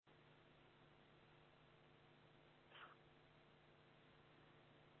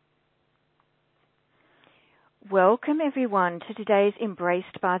Welcome, everyone, to today's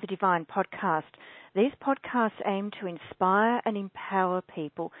Embraced by the Divine podcast. These podcasts aim to inspire and empower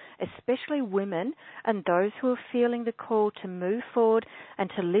people, especially women and those who are feeling the call to move forward and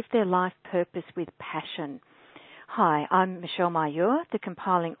to live their life purpose with passion. Hi, I'm Michelle Mayur, the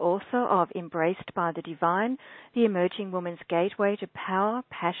compiling author of Embraced by the Divine, the Emerging Woman's Gateway to Power,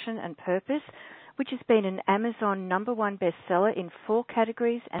 Passion and Purpose, which has been an Amazon #1 bestseller in 4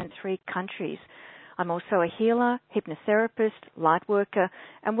 categories and 3 countries. I'm also a healer, hypnotherapist, light worker,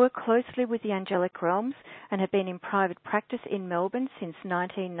 and work closely with the angelic realms and have been in private practice in Melbourne since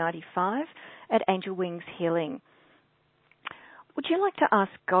 1995 at Angel Wings Healing. Would you like to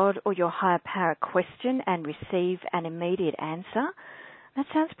ask God or your higher power a question and receive an immediate answer? That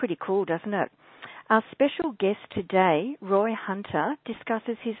sounds pretty cool, doesn't it? Our special guest today, Roy Hunter,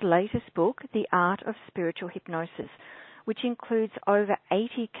 discusses his latest book, The Art of Spiritual Hypnosis, which includes over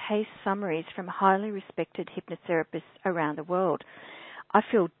 80 case summaries from highly respected hypnotherapists around the world. I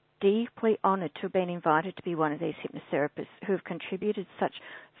feel deeply honoured to have been invited to be one of these hypnotherapists who have contributed such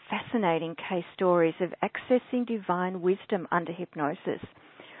fascinating case stories of accessing divine wisdom under hypnosis.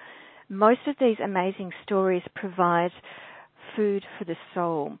 Most of these amazing stories provide food for the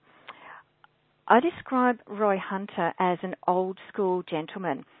soul. I describe Roy Hunter as an old school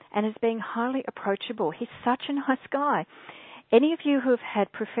gentleman and as being highly approachable. He's such a nice guy. Any of you who have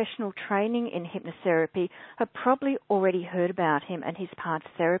had professional training in hypnotherapy have probably already heard about him and his past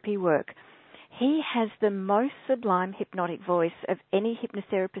therapy work. He has the most sublime hypnotic voice of any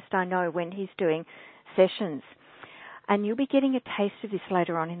hypnotherapist I know when he's doing sessions. And you'll be getting a taste of this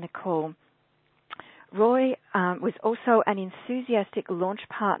later on in the call. Roy was also an enthusiastic launch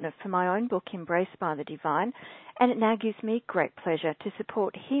partner for my own book, Embraced by the Divine, and it now gives me great pleasure to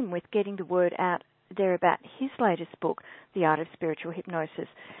support him with getting the word out there about his latest book, The Art of Spiritual Hypnosis.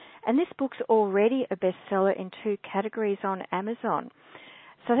 And this book's already a bestseller in 2 categories on Amazon.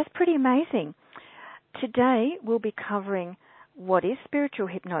 So that's pretty amazing. Today we'll be covering what is spiritual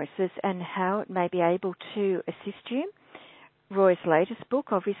hypnosis and how it may be able to assist you. Roy's latest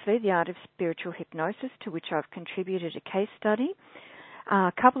book, obviously, The Art of Spiritual Hypnosis, to which I've contributed a case study,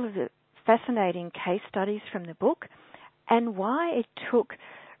 a couple of the fascinating case studies from the book, and why it took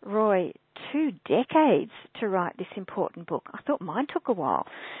Roy 2 decades to write this important book. I thought mine took a while.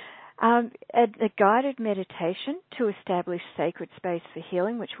 A guided meditation to establish sacred space for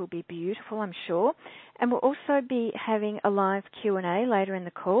healing, which will be beautiful, I'm sure. And we'll also be having a live Q&A later in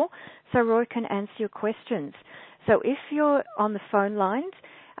the call, so Roy can answer your questions. So if you're on the phone lines,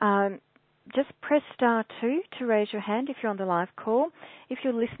 just press *2 to raise your hand if you're on the live call. If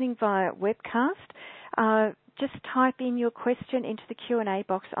you're listening via webcast, just type in your question into the Q&A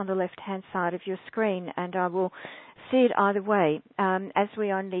box on the left-hand side of your screen, and I will see it either way. As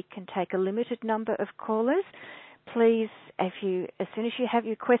we only can take a limited number of callers, please, as soon as you have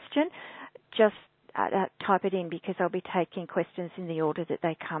your question, just type it in, because I'll be taking questions in the order that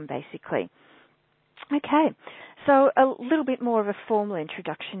they come, basically. Okay, so a little bit more of a formal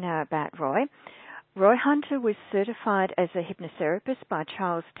introduction now about Roy. Roy Hunter was certified as a hypnotherapist by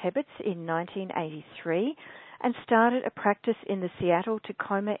Charles Tebbets in 1983 and started a practice in the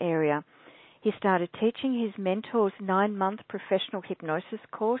Seattle-Tacoma area. He started teaching his mentor's 9-month professional hypnosis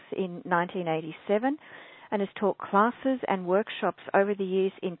course in 1987 and has taught classes and workshops over the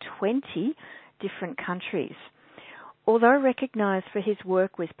years in 20 different countries. Although recognized for his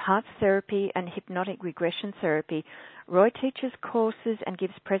work with parts therapy and hypnotic regression therapy, Roy teaches courses and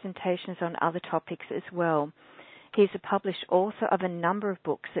gives presentations on other topics as well. He is a published author of a number of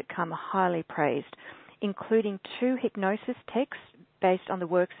books that come highly praised, including 2 hypnosis texts based on the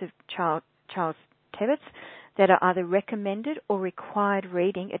works of Charles Tebbets that are either recommended or required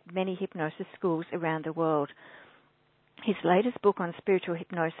reading at many hypnosis schools around the world. His latest book on spiritual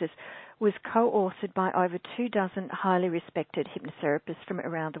hypnosis was co-authored by over 24 highly respected hypnotherapists from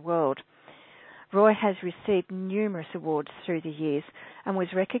around the world. Roy has received numerous awards through the years and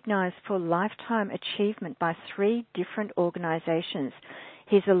was recognized for lifetime achievement by 3 different organizations.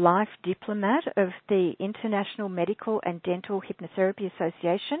 He's a life diplomat of the International Medical and Dental Hypnotherapy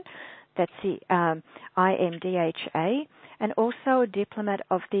Association, that's the IMDHA, and also a diplomat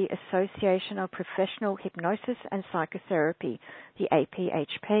of the Association of Professional Hypnosis and Psychotherapy, the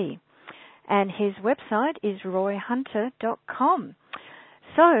APHP. And his website is royhunter.com.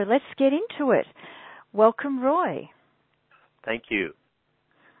 So let's get into it. Welcome, Roy. Thank you.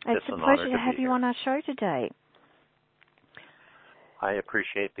 It's a pleasure to have you on our show today. I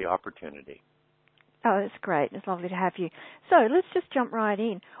appreciate the opportunity. Oh, that's great. It's lovely to have you. So let's just jump right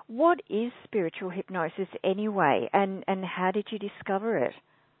in. What is spiritual hypnosis anyway, and how did you discover it?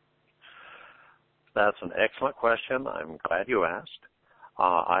 That's an excellent question. I'm glad you asked.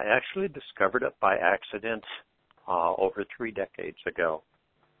 I actually discovered it by accident over 3 decades ago.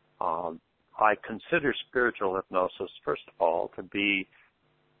 I consider spiritual hypnosis, first of all, to be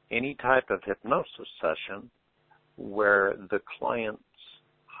any type of hypnosis session where the client's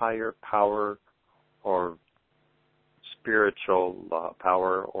higher power or spiritual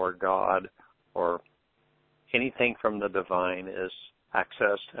power or God or anything from the divine is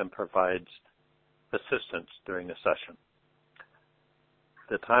accessed and provides assistance during the session.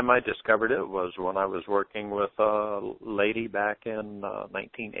 The time I discovered it was when I was working with a lady back in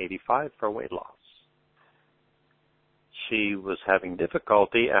 1985 for weight loss. She was having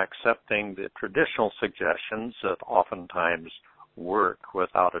difficulty accepting the traditional suggestions that oftentimes work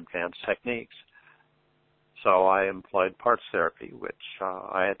without advanced techniques. So I employed parts therapy, which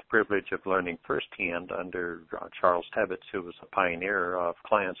I had the privilege of learning firsthand under Charles Tebbetts, who was a pioneer of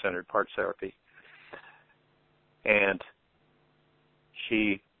client-centered parts therapy. And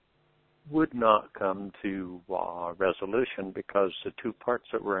she would not come to resolution because the two parts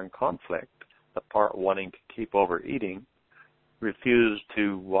that were in conflict, the part wanting to keep overeating, refused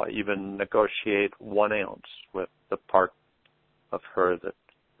to even negotiate 1 ounce with the part of her that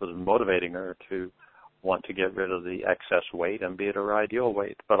was motivating her to want to get rid of the excess weight and be at her ideal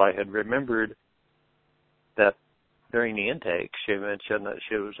weight. But I had remembered that during the intake, she mentioned that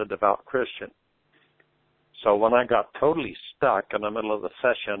she was a devout Christian. So when I got totally stuck in the middle of the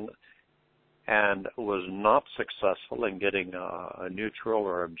session and was not successful in getting a neutral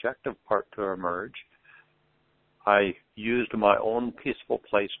or objective part to emerge, I used my own peaceful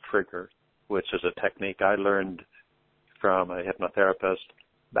place trigger, which is a technique I learned from a hypnotherapist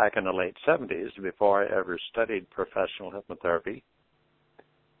back in the late 70s before I ever studied professional hypnotherapy.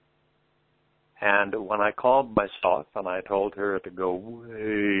 And when I called myself and I told her to go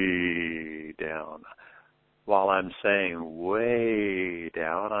way down, while I'm saying way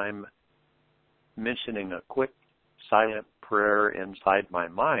down, I'm mentioning a quick silent prayer inside my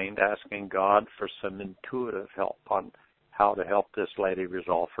mind, asking God for some intuitive help on how to help this lady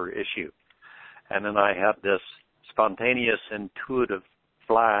resolve her issue. And then I had this spontaneous intuitive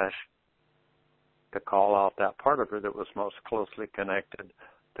flash to call out that part of her that was most closely connected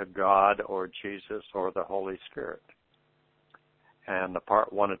to God or Jesus or the Holy Spirit. And the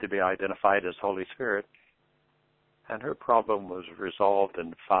part wanted to be identified as Holy Spirit, and her problem was resolved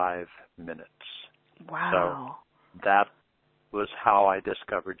in 5 minutes. Wow. So that was how I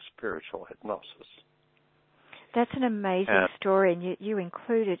discovered spiritual hypnosis. That's an amazing story, and you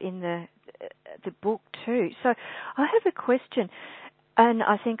include it in the book too. So I have a question, and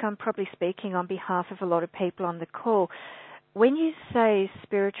I think I'm probably speaking on behalf of a lot of people on the call. When you say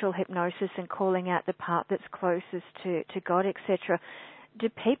spiritual hypnosis and calling out the part that's closest to God, etc., do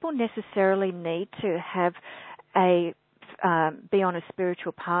people necessarily need to have be on a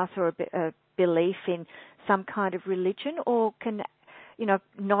spiritual path or a belief in some kind of religion, or can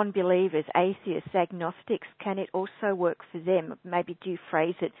non-believers, atheists, agnostics, can it also work for them? Maybe do you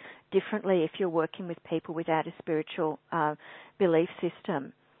phrase it differently if you're working with people without a spiritual belief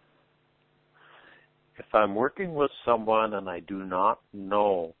system? If I'm working with someone and I do not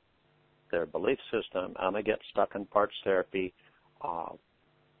know their belief system and I get stuck in parts therapy,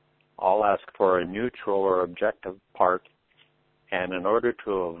 I'll ask for a neutral or objective part, and in order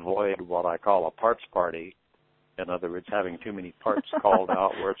to avoid what I call a parts party, in other words, having too many parts called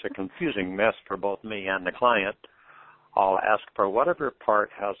out where it's a confusing mess for both me and the client, I'll ask for whatever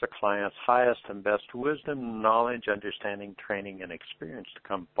part has the client's highest and best wisdom, knowledge, understanding, training, and experience to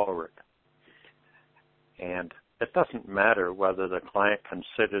come forward. And it doesn't matter whether the client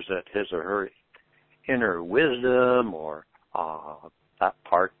considers it his or her inner wisdom or that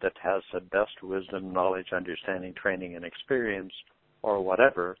part that has the best wisdom, knowledge, understanding, training, and experience, or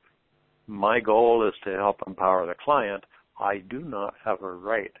whatever. My goal is to help empower the client. I do not have a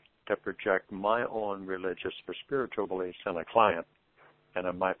right to project my own religious or spiritual beliefs on a client. And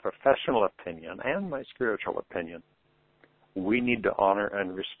in my professional opinion and my spiritual opinion, we need to honor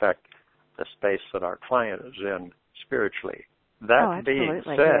and respect the space that our client is in spiritually. That being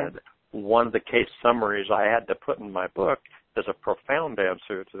said, one of the case summaries I had to put in my book is a profound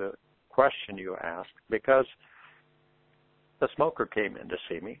answer to the question you asked, because the smoker came in to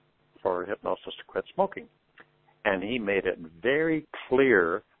see me for hypnosis to quit smoking. And he made it very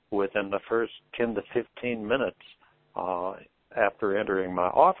clear within the first 10 to 15 minutes after entering my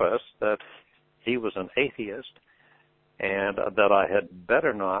office that he was an atheist and that I had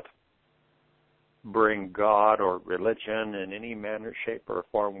better not bring God or religion in any manner, shape, or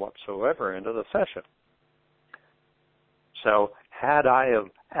form whatsoever into the session. So had I have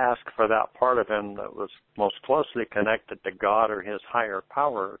asked for that part of him that was most closely connected to God or his higher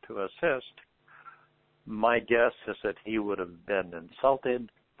power to assist, my guess is that he would have been insulted,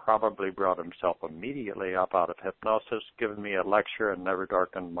 probably brought himself immediately up out of hypnosis, given me a lecture, and never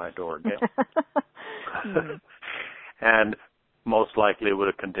darkened my door again. And most likely would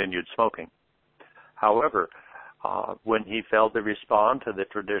have continued smoking. However, when he failed to respond to the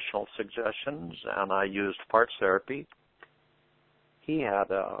traditional suggestions and I used parts therapy, he had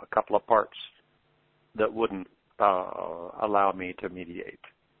a couple of parts that wouldn't allow me to mediate.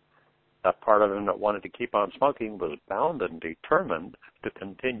 That part of him that wanted to keep on smoking was bound and determined to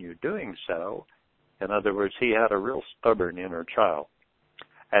continue doing so. In other words, he had a real stubborn inner child.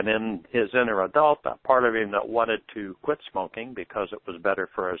 And in his inner adult, that part of him that wanted to quit smoking because it was better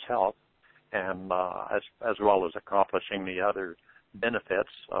for his health, and as well as accomplishing the other benefits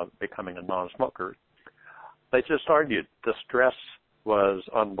of becoming a non-smoker, they just argued. The stress was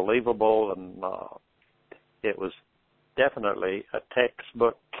unbelievable, and it was definitely a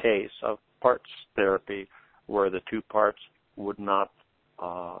textbook case of parts therapy where the two parts would not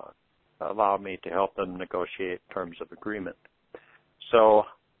allow me to help them negotiate terms of agreement. So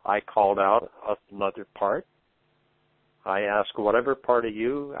I called out another part. I asked, whatever part of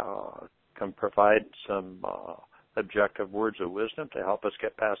you can provide some objective words of wisdom to help us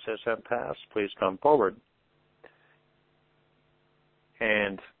get past this impasse, please come forward.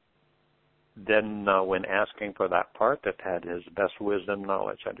 And then when asking for that part that had his best wisdom,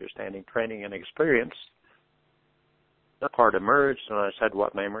 knowledge, understanding, training, and experience, the part emerged, and I said,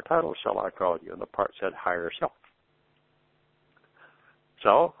 what name or title shall I call you? And the part said, higher self.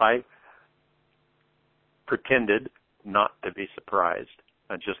 So I pretended not to be surprised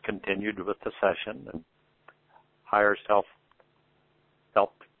and just continued with the session, and higher self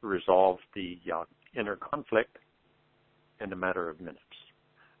helped resolve the inner conflict in a matter of minutes.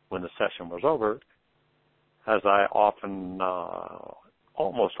 When the session was over, as I often,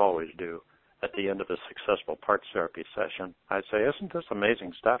 almost always do, at the end of a successful parts therapy session, I say, isn't this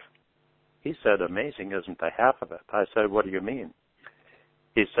amazing stuff? He said, amazing isn't the half of it. I said, what do you mean?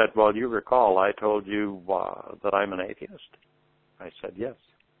 He said, well, you recall I told you that I'm an atheist. I said, yes.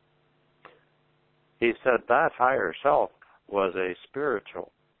 He said that higher self was a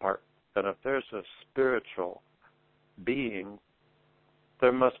spiritual part. And if there's a spiritual being,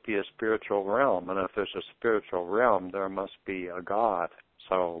 there must be a spiritual realm. And if there's a spiritual realm, there must be a God.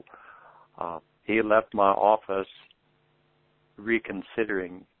 So he left my office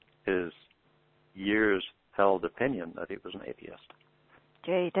reconsidering his years-held opinion that he was an atheist.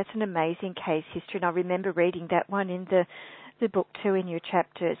 Gee, that's an amazing case history, and I remember reading that one in the book too, in your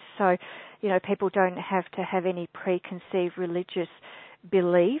chapters. So, people don't have to have any preconceived religious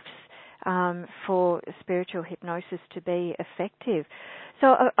beliefs for spiritual hypnosis to be effective.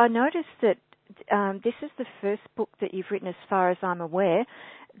 So I noticed that this is the first book that you've written, as far as I'm aware,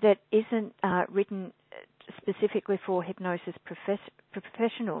 that isn't written specifically for hypnosis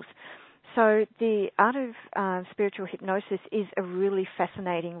professionals. So the Art of Spiritual Hypnosis is a really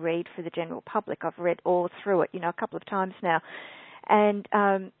fascinating read for the general public. I've read all through it, a couple of times now. And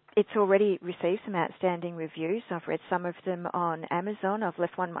it's already received some outstanding reviews. I've read some of them on Amazon. I've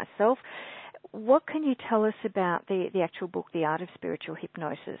left one myself. What can you tell us about the actual book, The Art of Spiritual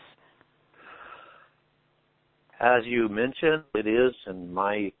Hypnosis? As you mentioned, it is, in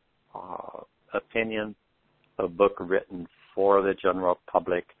my opinion, a book written for the general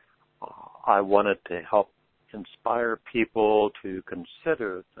public. I wanted to help inspire people to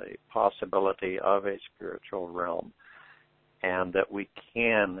consider the possibility of a spiritual realm, and that we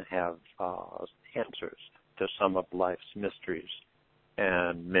can have answers to some of life's mysteries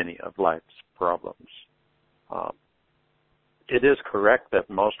and many of life's problems. It is correct that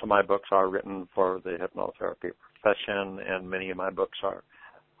most of my books are written for the hypnotherapy profession, and many of my books are,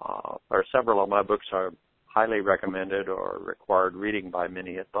 or several of my books are highly recommended or required reading by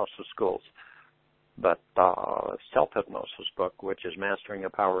many hypnosis schools. But self-hypnosis book, which is Mastering the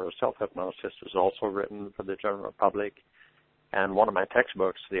Power of Self-Hypnosis, is also written for the general public. And one of my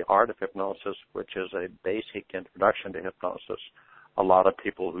textbooks, The Art of Hypnosis, which is a basic introduction to hypnosis. A lot of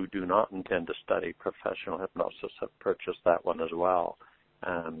people who do not intend to study professional hypnosis have purchased that one as well,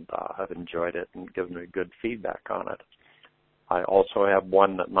 and have enjoyed it and given me good feedback on it. I also have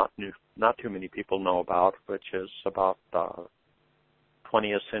one that not too many people know about, which is about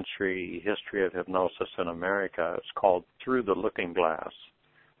 20th century history of hypnosis in America. It's called Through the Looking Glass,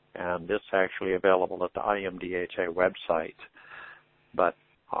 and it's actually available at the IMDHA website. But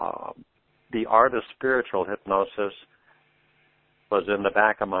the Art of Spiritual Hypnosis was in the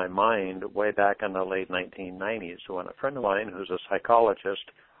back of my mind way back in the late 1990s when a friend of mine who's a psychologist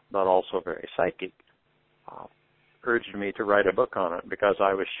but also very psychic urged me to write a book on it because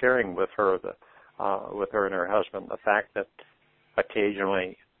I was sharing with her and her husband the fact that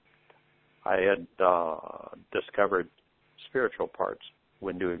occasionally I had discovered spiritual parts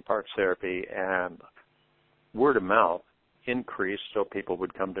when doing parts therapy, and word of mouth increased so people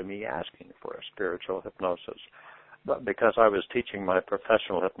would come to me asking for a spiritual hypnosis. But because I was teaching my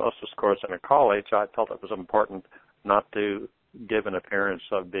professional hypnosis course in a college, I felt it was important not to give an appearance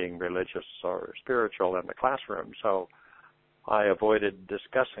of being religious or spiritual in the classroom. So I avoided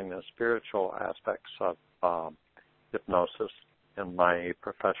discussing the spiritual aspects of hypnosis in my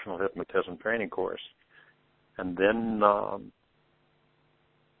professional hypnotism training course. And then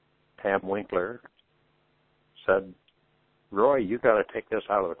Pam Winkler said, "Roy, you got to take this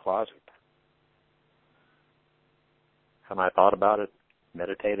out of the closet." And I thought about it,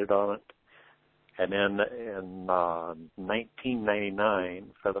 meditated on it. And then in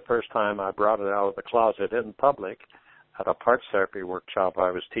 1999, for the first time, I brought it out of the closet in public at a parts therapy workshop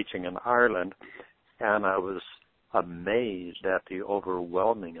I was teaching in Ireland, and I was amazed at the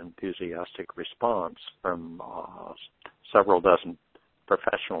overwhelming enthusiastic response from several dozen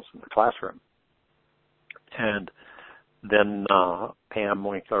professionals in the classroom. And then Pam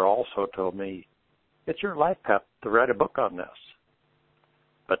Winkler also told me, "It's your life path to write a book on this."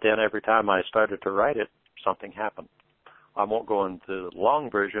 But then every time I started to write it, something happened. I won't go into the long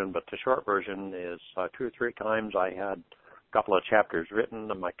version, but the short version is 2 or 3 times I had a couple of chapters written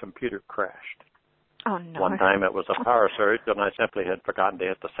and my computer crashed. Oh, no. One time it was a power surge and I simply had forgotten to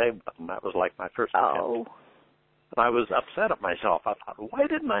hit the save button. That was like my first attempt. And I was upset at myself. I thought, why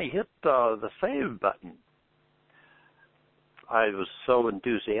didn't I hit the save button? I was so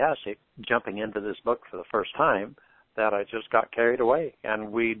enthusiastic jumping into this book for the first time that I just got carried away.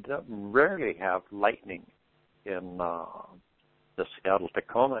 And we rarely have lightning in the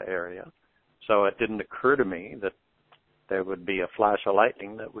Seattle-Tacoma area. So it didn't occur to me that there would be a flash of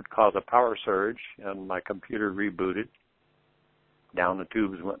lightning that would cause a power surge, and my computer rebooted. Down the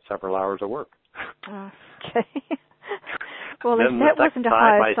tubes went several hours of work. Okay. Well, if that wasn't a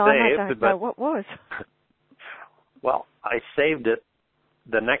high sign, I don't know what was. Well, I saved it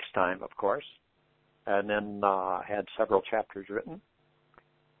the next time, of course, and then had several chapters written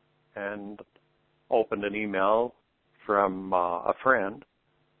and opened an email from a friend,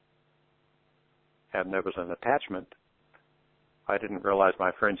 and there was an attachment. I didn't realize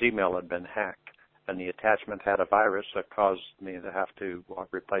my friend's email had been hacked, and the attachment had a virus that caused me to have to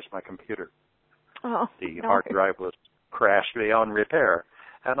replace my computer. Oh, the hard drive was crashed beyond repair,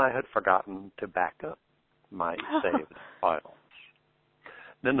 and I had forgotten to back up my saved files.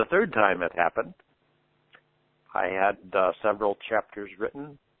 Then the third time it happened, I had several chapters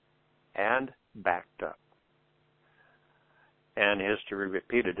written and backed up. And history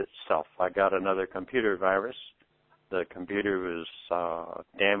repeated itself. I got another computer virus. The computer was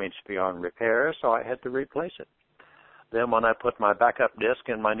damaged beyond repair, so I had to replace it. Then when I put my backup disk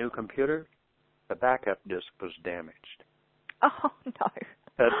in my new computer, the backup disk was damaged. Oh, no.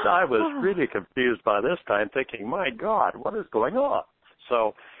 And I was really confused by this time, thinking, my God, what is going on?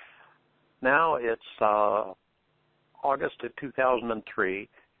 So now it's August of 2003,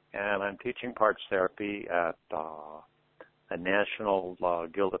 and I'm teaching parts therapy at a National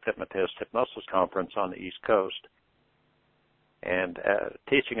Guild of Hypnotists Hypnosis Conference on the East Coast, and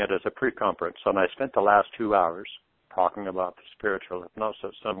teaching it as a pre-conference. And I spent the last 2 hours talking about the spiritual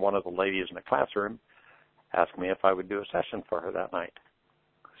hypnosis, and one of the ladies in the classroom asked me if I would do a session for her that night.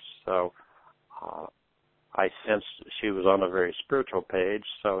 So I sensed she was on a very spiritual page,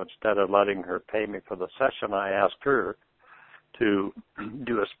 so instead of letting her pay me for the session, I asked her to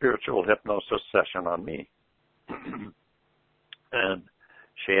do a spiritual hypnosis session on me. And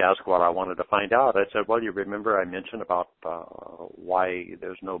she asked what I wanted to find out. I said, well, you remember I mentioned about why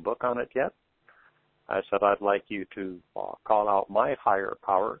there's no book on it yet? I said, I'd like you to call out my higher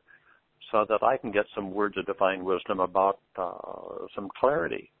power so that I can get some words of divine wisdom about some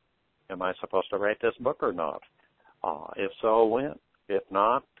clarity. Am I supposed to write this book or not? If so, when? If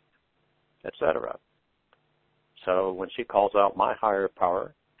not, etc. So when she calls out my higher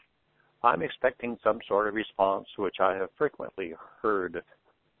power, I'm expecting some sort of response, which I have frequently heard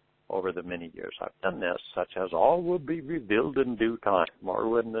over the many years I've done this, such as all will be revealed in due time, or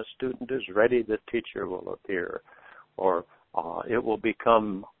when the student is ready, the teacher will appear, or it will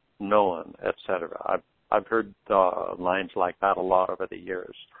become known, etc. I've heard lines like that a lot over the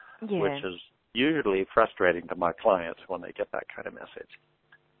years, which is usually frustrating to my clients when they get that kind of message.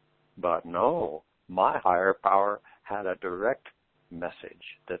 But no, my higher power had a direct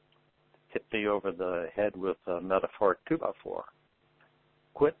message that hit me over the head with a metaphoric 2x4.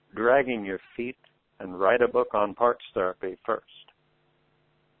 Quit dragging your feet and write a book on parts therapy first.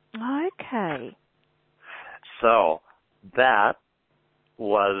 Okay. So that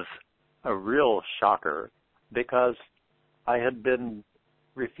was a real shocker because I had been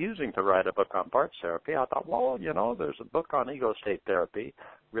refusing to write a book on parts therapy. I thought, well, there's a book on ego state therapy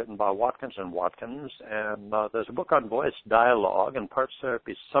written by Watkins and Watkins, and there's a book on voice dialogue, and parts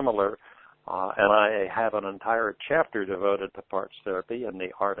therapy is similar, and I have an entire chapter devoted to parts therapy and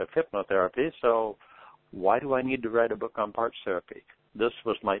the art of hypnotherapy, so why do I need to write a book on parts therapy? This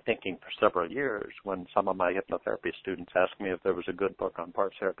was my thinking for several years when some of my hypnotherapy students asked me if there was a good book on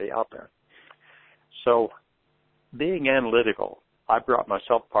parts therapy out there. So being analytical, I brought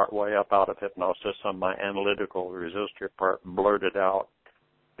myself part way up out of hypnosis, and my analytical resistor part blurted out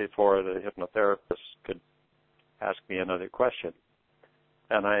before the hypnotherapist could ask me another question.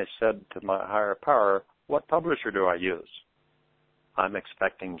 And I said to my higher power, what publisher do I use? I'm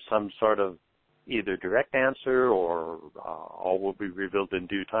expecting some sort of either direct answer or all will be revealed in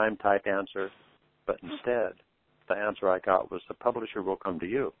due time type answer. But instead, the answer I got was the publisher will come to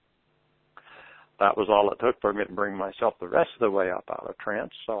you. That was all it took for me to bring myself the rest of the way up out of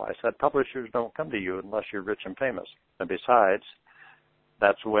trance. So I said, publishers don't come to you unless you're rich and famous. And besides,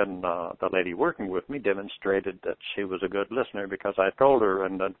 that's when the lady working with me demonstrated that she was a good listener, because I told her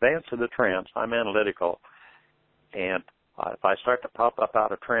in advance of the trance, I'm analytical, and if I start to pop up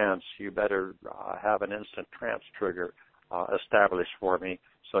out of trance, you better have an instant trance trigger established for me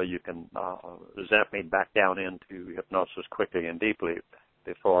so you can zap me back down into hypnosis quickly and deeply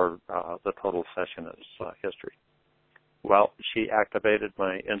before the total session is history. Well, she activated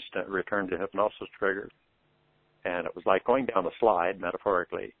my instant return to hypnosis trigger, and it was like going down a slide,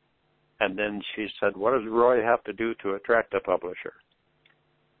 metaphorically. And then she said, what does Roy have to do to attract a publisher?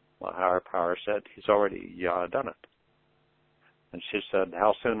 My higher power said, he's already done it. And she said,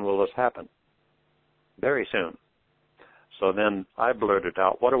 how soon will this happen? Very soon. So then I blurted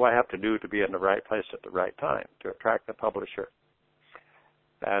out, what do I have to do to be in the right place at the right time to attract the publisher?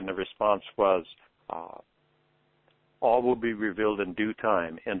 And the response was, all will be revealed in due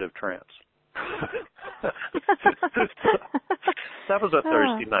time, end of trance. That was a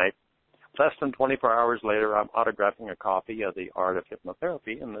Thursday night. Less than 24 hours later, I'm autographing a copy of The Art of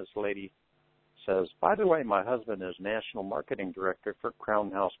Hypnotherapy, and this lady says, by the way, my husband is National Marketing Director for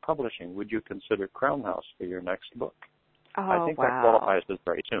Crown House Publishing. Would you consider Crown House for your next book? Oh, I think wow. that qualifies as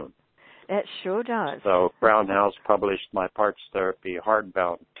very soon. It sure does. So Crown House published my parts therapy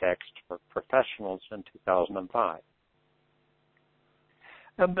hardbound text for professionals in 2005.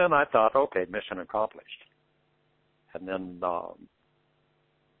 And then I thought, okay, mission accomplished. And then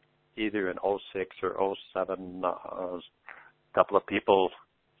either in 06 or 07, a couple of people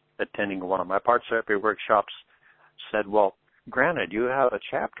attending one of my parts therapy workshops said, well, granted, you have a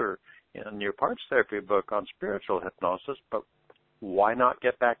chapter in your parts therapy book on spiritual hypnosis, but why not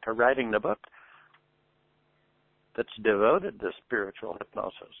get back to writing the book that's devoted to spiritual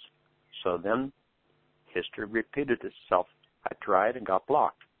hypnosis? So then history repeated itself. I tried and got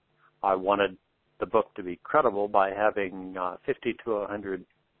blocked. I wanted the book to be credible by having 50 to 100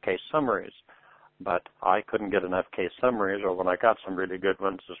 case summaries, but I couldn't get enough case summaries, or when I got some really good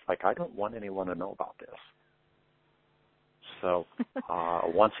ones, it's like, I don't want anyone to know about this. So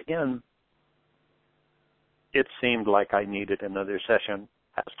once again, it seemed like I needed another session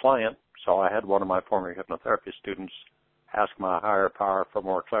as client, so I had one of my former hypnotherapy students ask my higher power for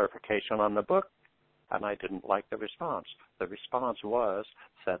more clarification on the book, and I didn't like the response. The response was,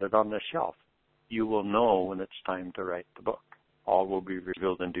 set it on the shelf. You will know when it's time to write the book. All will be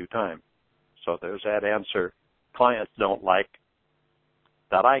revealed in due time. So there's that answer clients don't like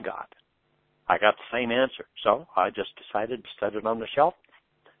that I got. I got the same answer. So I just decided to set it on the shelf.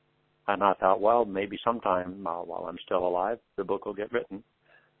 And I thought, well, maybe sometime while I'm still alive, the book will get written.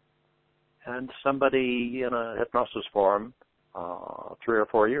 And somebody in a hypnosis forum 3 or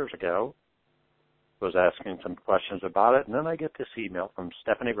 4 years ago was asking some questions about it. And then I get this email from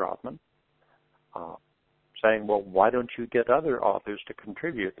Stephanie Rothman saying, well, why don't you get other authors to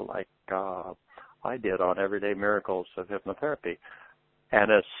contribute like I did on Everyday Miracles of Hypnotherapy?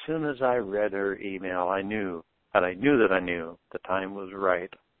 And as soon as I read her email, I knew the time was right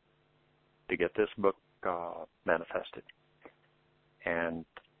to get this book manifested. And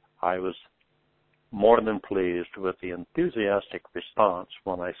I was more than pleased with the enthusiastic response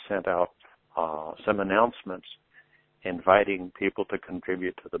when I sent out some announcements inviting people to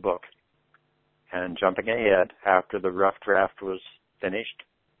contribute to the book. And jumping ahead, after the rough draft was finished,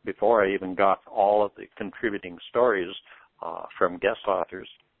 before I even got all of the contributing stories from guest authors,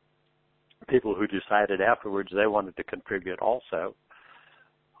 people who decided afterwards they wanted to contribute also.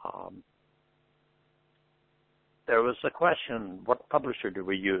 There was a question, what publisher do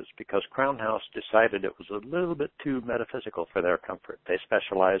we use? Because Crown House decided it was a little bit too metaphysical for their comfort. They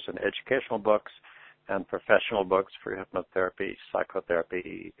specialize in educational books and professional books for hypnotherapy,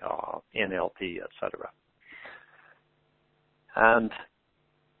 psychotherapy, NLP, etc. And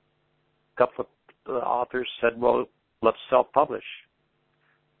a couple of authors said, well, let's self-publish.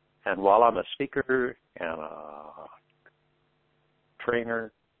 And while I'm a speaker and a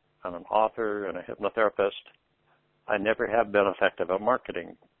trainer and an author and a hypnotherapist, I never have been effective at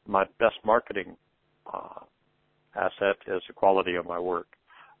marketing. My best marketing asset is the quality of my work.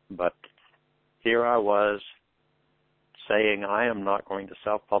 But here I was saying I am not going to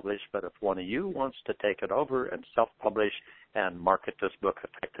self-publish, but if one of you wants to take it over and self-publish and market this book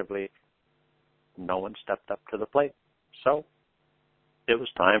effectively, no one stepped up to the plate. So it was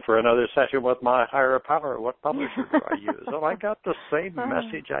time for another session with my higher power. What publisher do I use? And I got the same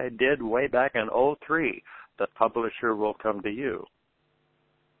message I did way back in 2003. The publisher will come to you.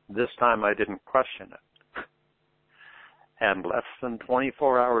 This time I didn't question it. And less than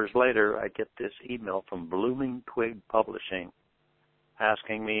 24 hours later, I get this email from Blooming Twig Publishing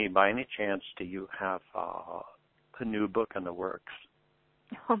asking me, by any chance, do you have a new book in the works?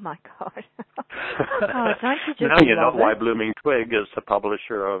 Oh, my God. Oh, don't you just now you know love why it? Blooming Twig is the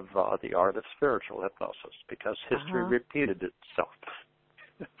publisher of The Art of Spiritual Hypnosis, because history repeated itself.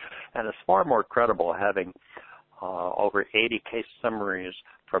 And it's far more credible having over 80 case summaries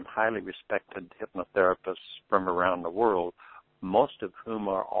from highly respected hypnotherapists from around the world, most of whom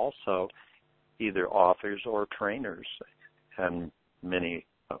are also either authors or trainers, and many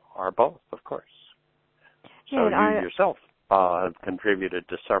are both, of course. So Yeah, you yourself have contributed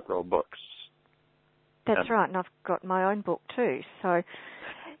to several books. That's right, and I've got my own book too. So,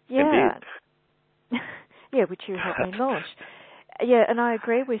 yeah. Indeed. Yeah, which you helped me launch. Yeah, and I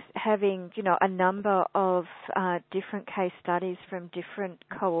agree with having, a number of different case studies from different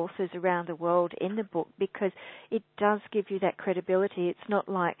co-authors around the world in the book, because it does give you that credibility. It's not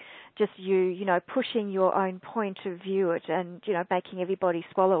like just you, pushing your own point of view and, making everybody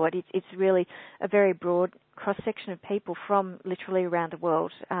swallow it. It's really a very broad cross-section of people from literally around the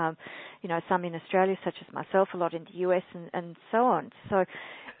world, some in Australia, such as myself, a lot in the US and so on. So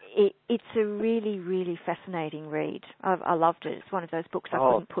it's a really, really fascinating read. I loved it. It's one of those books I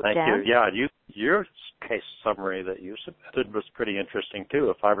couldn't put down. Thank you. Yeah, your case summary that you submitted was pretty interesting, too.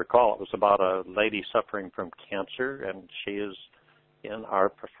 If I recall, it was about a lady suffering from cancer, and she is in our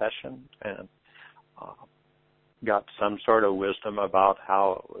profession and got some sort of wisdom about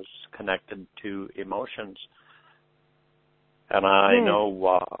how it was connected to emotions. And I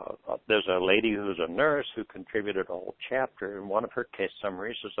know there's a lady who's a nurse who contributed a whole chapter, and one of her case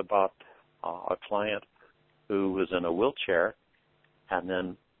summaries is about a client who was in a wheelchair and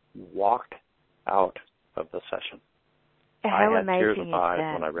then walked out of the session. How I had tears amazing of is eyes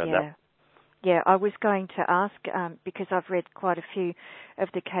that? when I read that. Yeah, I was going to ask, because I've read quite a few of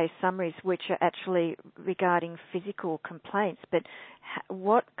the case summaries which are actually regarding physical complaints, but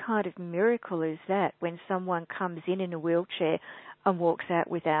what kind of miracle is that when someone comes in a wheelchair and walks out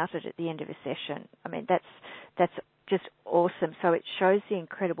without it at the end of a session? I mean, that's just awesome. So it shows the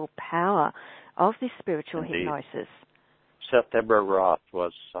incredible power of this spiritual Indeed. hypnosis. Seth Deborah Roth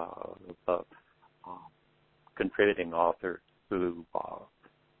was the contributing author who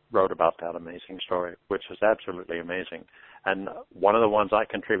wrote about that amazing story, which is absolutely amazing. And one of the ones I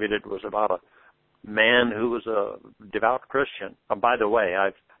contributed was about a man who was a devout Christian. By the way,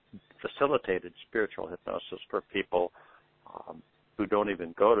 I've facilitated spiritual hypnosis for people who don't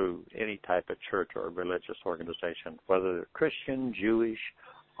even go to any type of church or religious organization, whether they're Christian, Jewish,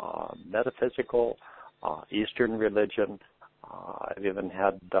 metaphysical, Eastern religion. I've even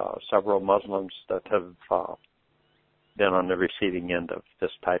had several Muslims that have been on the receiving end of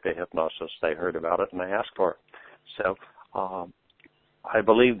this type of hypnosis. They heard about it and they asked for it. So I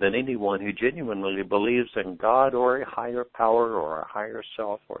believe that anyone who genuinely believes in God or a higher power or a higher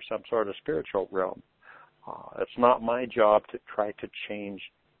self or some sort of spiritual realm, it's not my job to try to change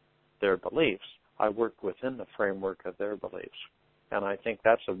their beliefs. I work within the framework of their beliefs. And I think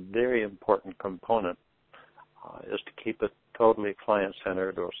that's a very important component, is to keep it totally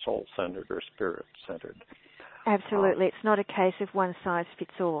client-centered or soul-centered or spirit-centered. Absolutely. It's not a case of one size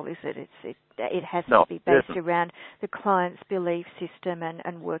fits all, is it? It has No, to be based around the client's belief system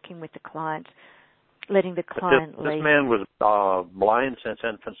and working with the client, letting the client lead. This man was blind since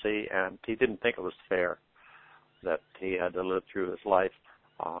infancy, and he didn't think it was fair that he had to live through his life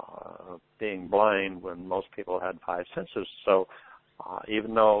being blind when most people had five senses. So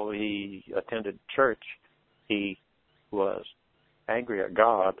even though he attended church, he was angry at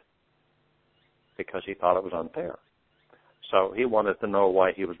God because he thought it was unfair. So he wanted to know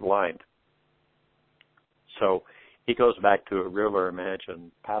why he was blind. So he goes back to a real or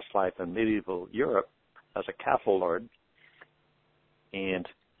imagined past life in medieval Europe as a castle lord, and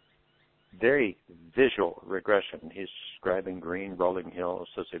very visual regression. He's describing green rolling hills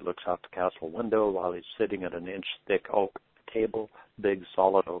as he looks out the castle window while he's sitting at an inch-thick oak table, big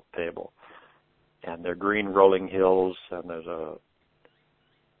solid oak table. And they're green rolling hills, and there's a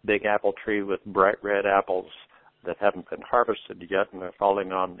big apple tree with bright red apples that haven't been harvested yet, and they're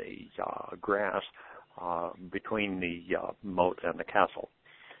falling on the grass between the moat and the castle.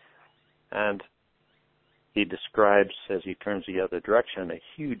 And he describes, as he turns the other direction, a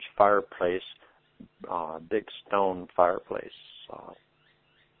huge fireplace, big stone fireplace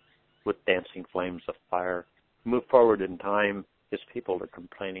with dancing flames of fire. Move forward in time, his people are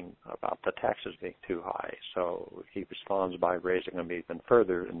complaining about the taxes being too high, so he responds by raising them even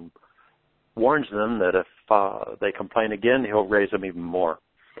further and warns them that if they complain again, he'll raise them even more.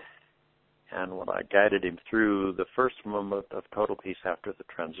 And when I guided him through the first moment of total peace after the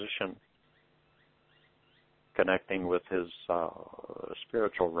transition, connecting with his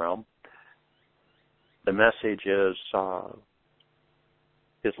spiritual realm, the message is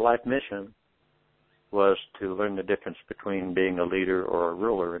his life mission was to learn the difference between being a leader or a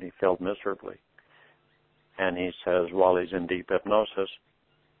ruler, and he failed miserably. And he says, while he's in deep hypnosis,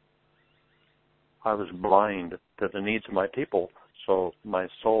 I was blind to the needs of my people, so my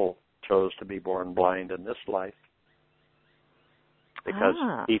soul chose to be born blind in this life because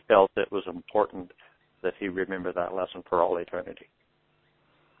he felt it was important that he remember that lesson for all eternity.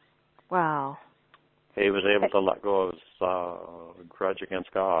 Wow. He was able to let go of his grudge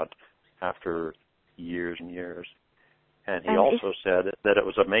against God after years and years. And he also said that it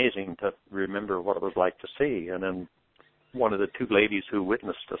was amazing to remember what it was like to see. And then one of the two ladies who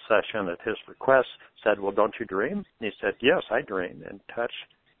witnessed the session at his request said, well, don't you dream? And he said, yes, I dream in touch,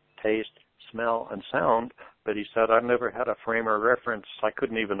 taste, smell, and sound. But he said, I've never had a frame or reference. I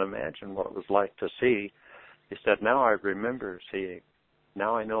couldn't even imagine what it was like to see. He said, now I remember seeing.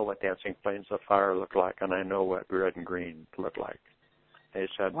 Now I know what dancing flames of fire look like, and I know what red and green look like. He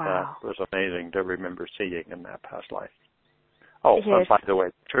said that was amazing to remember seeing in that past life. Oh, yes. And by the way,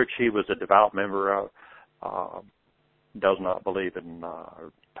 the church he was a devout member of does not believe in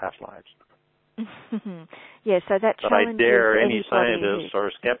past lives. Yeah, so that but I dare any scientist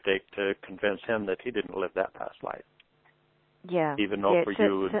or skeptic to convince him that he didn't live that past life. Yeah. Even though for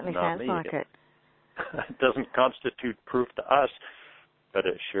you and not me, like it doesn't constitute proof to us, but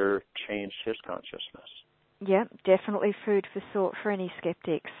it sure changed his consciousness. Yeah, definitely food for thought for any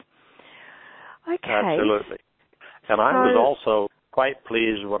skeptics. Okay. Absolutely. And I was also quite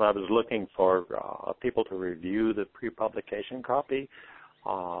pleased when I was looking for people to review the pre-publication copy.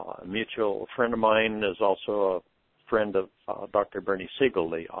 A mutual friend of mine is also a friend of Dr. Bernie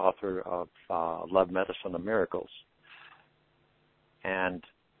Siegel, the author of Love, Medicine, and Miracles. And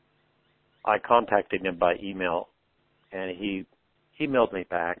I contacted him by email, and he emailed me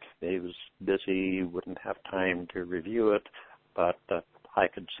back. He was busy, wouldn't have time to review it, but I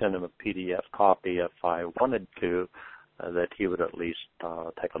could send him a PDF copy if I wanted to, that he would at least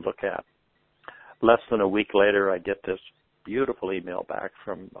take a look at. Less than a week later, I get this beautiful email back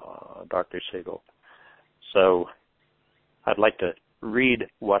from Dr. Siegel. So I'd like to read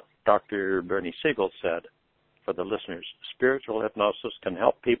what Dr. Bernie Siegel said for the listeners. Spiritual hypnosis can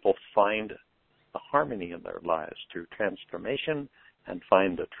help people find the harmony in their lives through transformation and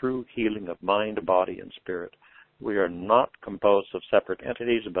find the true healing of mind, body, and spirit. We are not composed of separate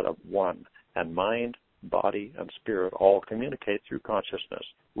entities, but of one, and mind, body, and spirit all communicate through consciousness,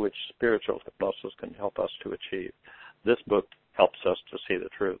 which spiritual hypnosis can help us to achieve. This book helps us to see the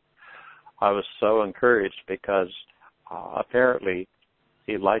truth. I was so encouraged because apparently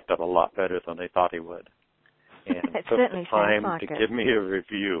he liked it a lot better than I thought he would. And took the time to give me a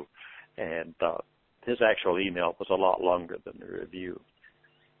review. And his actual email was a lot longer than the review.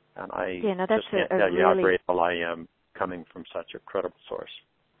 And I just can't tell you how grateful I am coming from such a credible source.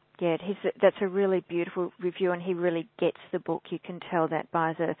 Yeah, that's a really beautiful review, and he really gets the book. You can tell that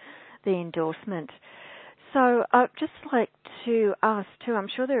by the endorsement. So I'd just like to ask, too, I'm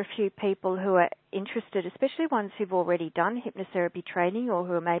sure there are a few people who are interested, especially ones who've already done hypnotherapy training or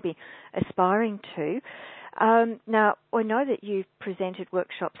who are maybe aspiring to. Now, I know that you've presented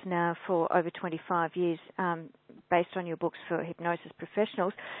workshops now for over 25 years based on your books for hypnosis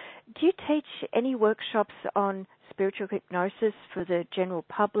professionals. Do you teach any workshops on spiritual hypnosis for the general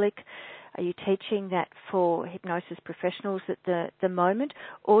public? Are you teaching that for hypnosis professionals at the moment,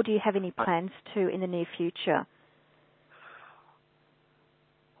 or do you have any plans to in the near future?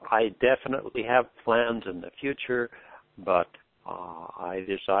 I definitely have plans in the future, but I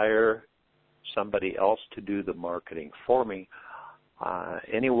desire somebody else to do the marketing for me.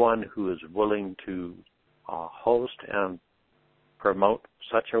 Anyone who is willing to host and promote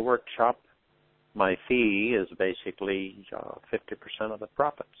such a workshop, my fee is basically 50% of the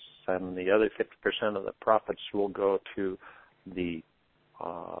profits, and the other 50% of the profits will go to the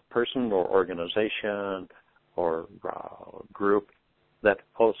person or organization or group that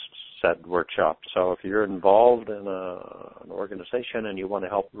hosts said workshop. So if you're involved in an organization and you want to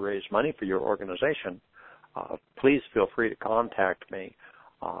help raise money for your organization, please feel free to contact me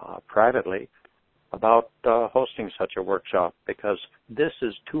privately about hosting such a workshop, because this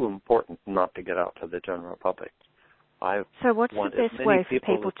is too important not to get out to the general public. So what's the best way for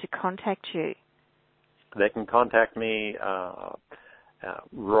people to contact you? They can contact me,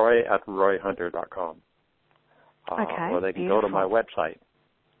 roy@royhunter.com. Okay, or they can beautiful. go to my website.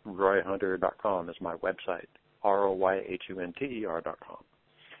 royhunter.com is my website. royhunter.com.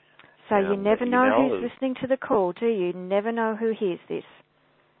 So you never know who's listening to the call, do you? You never know who hears this.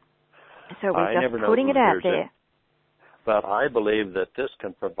 So we're just putting it out there. But I believe that this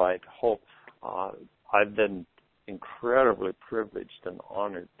can provide hope. I've been incredibly privileged and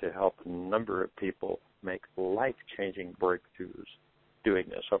honored to help a number of people make life-changing breakthroughs doing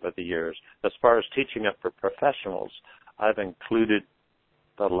this over the years. As far as teaching it for professionals, I've included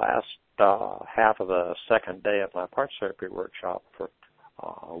the last half of the second day of my parts therapy workshop for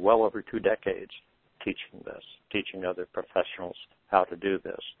well over 2 decades teaching other professionals how to do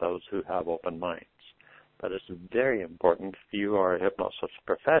this, those who have open minds. But it's very important if you are a hypnosis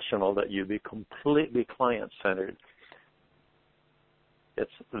professional that you be completely client-centered.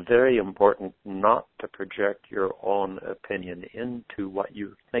 It's very important not to project your own opinion into what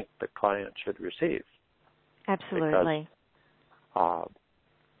you think the client should receive. Absolutely. Because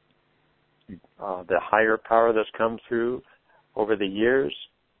the higher power that's come through over the years,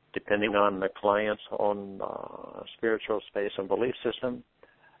 depending on the client's own spiritual space and belief system,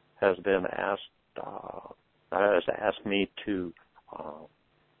 has asked me to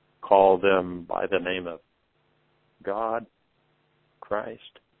call them by the name of God,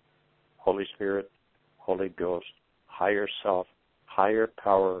 Christ, Holy Spirit, Holy Ghost, higher self, higher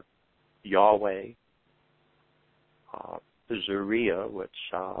power, Yahweh, Zuriya, which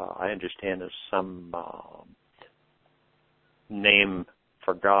I understand is some name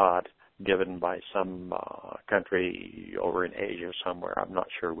for God given by some country over in Asia somewhere. I'm not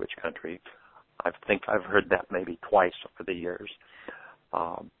sure which country. I think I've heard that maybe twice over the years.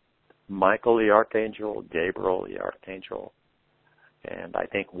 Michael the Archangel, Gabriel the Archangel, and I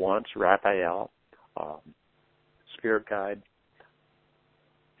think once Raphael, Spirit Guide.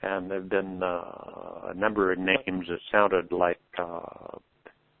 And there have been a number of names that sounded like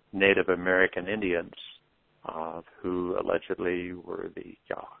Native American Indians who allegedly were the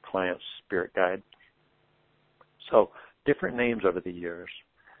client's spirit guide. So different names over the years.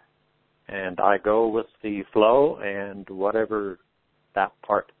 And I go with the flow and whatever that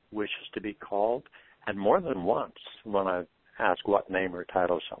part wishes to be called. And more than once, when I ask what name or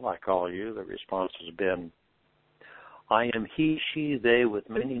title shall I call you, the response has been, I am he, she, they with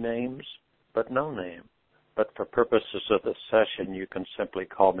many names, but no name. But for purposes of this session, you can simply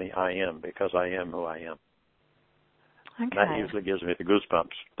call me I am, because I am who I am. Okay. That usually gives me the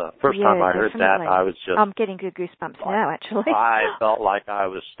goosebumps. The first time I heard that, I was just... I'm getting good goosebumps now, actually. I felt like I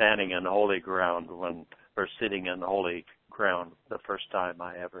was standing in holy ground or sitting in holy ground the first time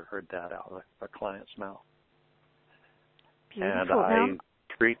I ever heard that out of a client's mouth. Beautiful. And I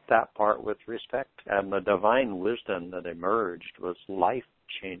treat that part with respect. And the divine wisdom that emerged was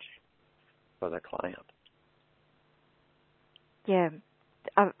life-changing for the client. Yeah.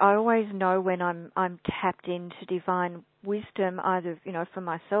 I always know when I'm tapped into divine wisdom, either for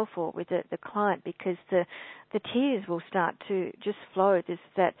myself or with the client, because the tears will start to just flow. There's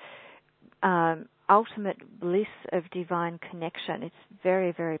that ultimate bliss of divine connection. It's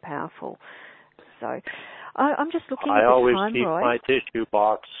very, very powerful. So I'm just looking at the time, Roy. I always keep my tissue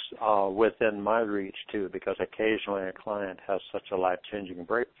box within my reach too, because occasionally a client has such a life-changing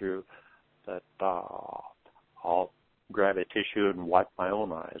breakthrough that I'll grab a tissue and wipe my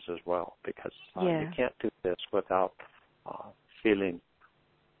own eyes as well, because you can't do this without feeling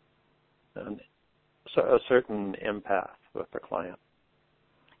a certain empath with the client.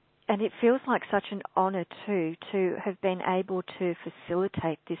 And it feels like such an honor too to have been able to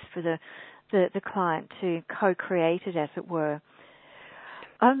facilitate this for the the client to co-create it, as it were.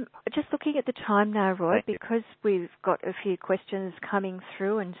 Just looking at the time now, Roy, because we've got a few questions coming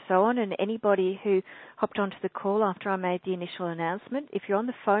through and so on, and anybody who hopped onto the call after I made the initial announcement, if you're on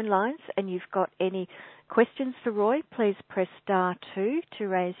the phone lines and you've got any questions for Roy, please press *2 to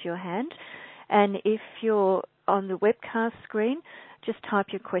raise your hand. And if you're on the webcast screen, just type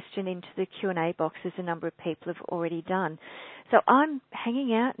your question into the Q&A box, as a number of people have already done. So I'm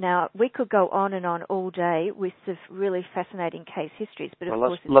hanging out now. We could go on and on all day with the really fascinating case histories, but of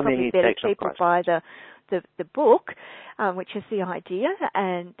course it's probably better people buy the book, which is the idea,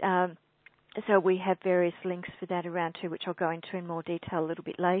 and so we have various links for that around too, which I'll go into in more detail a little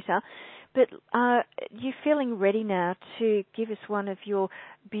bit later. But you're feeling ready now to give us one of your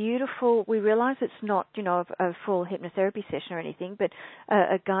beautiful, we realise it's not, a full hypnotherapy session or anything, but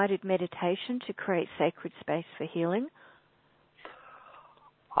a guided meditation to create sacred space for healing.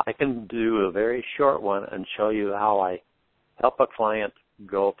 I can do a very short one and show you how I help a client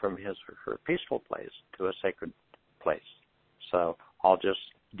go from his or her peaceful place to a sacred place. So I'll just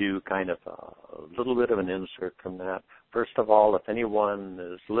do kind of a little bit of an insert from that. First of all, if anyone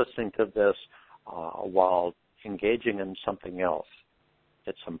is listening to this while engaging in something else,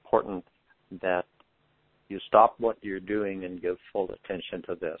 it's important that you stop what you're doing and give full attention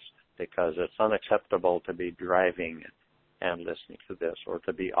to this, because it's unacceptable to be driving and listening to this, or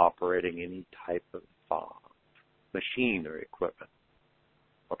to be operating any type of machine or equipment.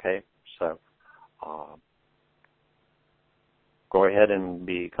 Okay? So go ahead and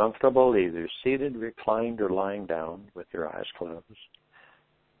be comfortable, either seated, reclined, or lying down with your eyes closed.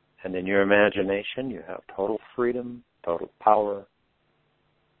 And in your imagination, you have total freedom, total power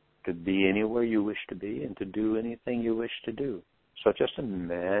to be anywhere you wish to be and to do anything you wish to do. So just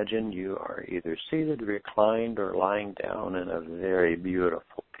imagine you are either seated, reclined, or lying down in a very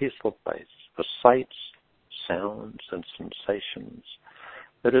beautiful, peaceful place with sights, sounds, and sensations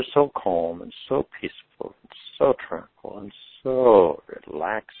that are so calm and so peaceful and so tranquil and so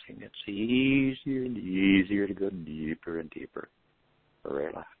relaxing. It's easier and easier to go deeper and deeper.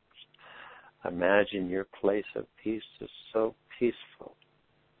 Relax. Imagine your place of peace is so peaceful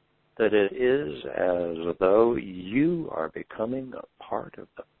that it is as though you are becoming a part of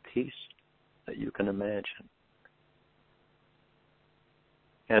the peace that you can imagine.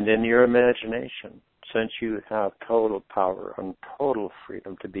 And in your imagination, since you have total power and total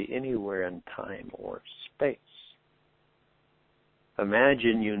freedom to be anywhere in time or space,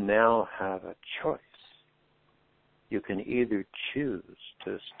 imagine you now have a choice. You can either choose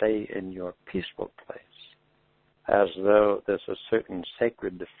to stay in your peaceful place, as though there's a certain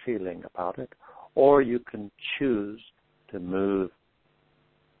sacred feeling about it, or you can choose to move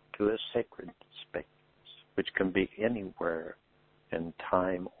to a sacred space, which can be anywhere in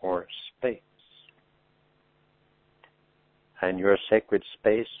time or space. And your sacred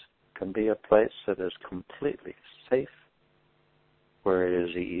space can be a place that is completely safe, where it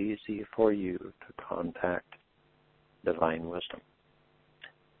is easy for you to contact divine wisdom.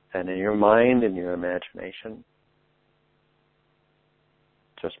 And in your mind, in your imagination,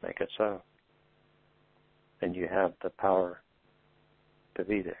 just make it so. And you have the power to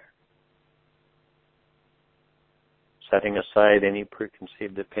be there. Setting aside any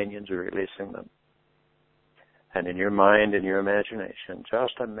preconceived opinions or releasing them. And in your mind, in your imagination,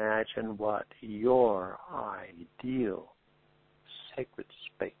 just imagine what your ideal sacred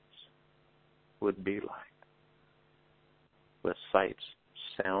space would be like, with sights,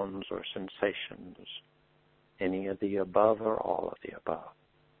 sounds, or sensations, any of the above or all of the above.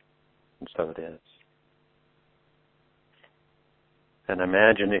 And so it is. And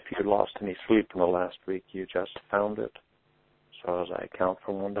imagine if you lost any sleep in the last week, you just found it. So as I count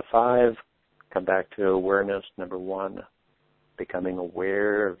from 1 to 5, come back to awareness. Number 1, becoming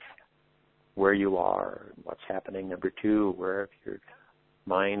aware of where you are and what's happening. Number 2, aware of your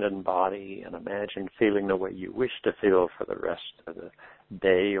mind and body, and imagine feeling the way you wish to feel for the rest of the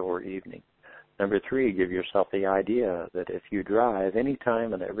day or evening. Number 3, give yourself the idea that if you drive any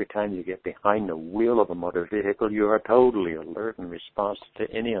time and every time you get behind the wheel of a motor vehicle, you are totally alert and responsive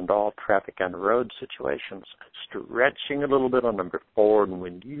to any and all traffic and road situations. Stretching a little bit on number 4, and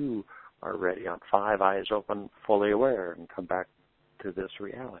when you are ready on 5, eyes open, fully aware, and come back to this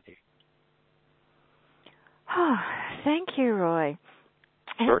reality. Oh, thank you, Roy.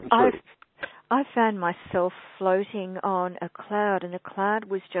 Short and sweet. I found myself floating on a cloud, and the cloud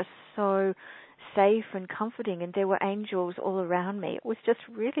was just so safe and comforting, and there were angels all around me. It was just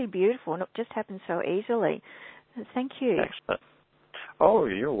really beautiful, and it just happened so easily. Thank you. Excellent. Oh,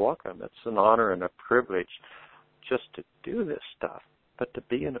 you're welcome. It's an honor and a privilege just to do this stuff. but to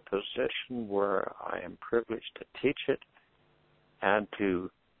be in a position where I am privileged to teach it and to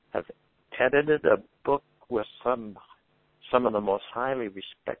have edited a book with some of the most highly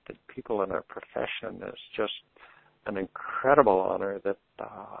respected people in our profession is just an incredible honor that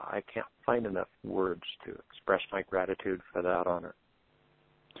I can't find enough words to express my gratitude for that honor.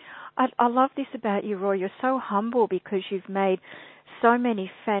 I love this about you, Roy. You're so humble because you've made so many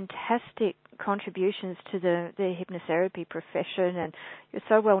fantastic contributions to the hypnotherapy profession, and you're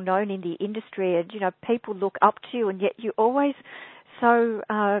so well known in the industry, and people look up to you, and yet you're always so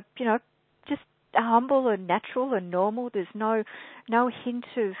just humble and natural and normal. There's no hint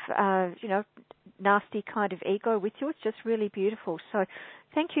of nasty kind of ego with you. It's just really beautiful. So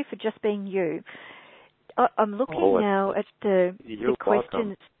thank you for just being you. I'm looking now at the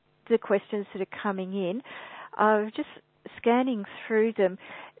questions. The questions that are coming in, just scanning through them.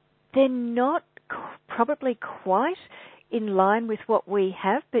 They're not probably quite in line with what we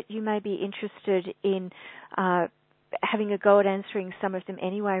have, but you may be interested in having a go at answering some of them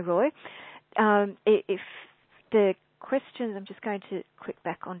anyway, Roy. If the questions, I'm just going to click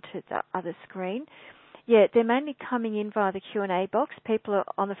back onto the other screen. Yeah, they're mainly coming in via the Q&A box. People are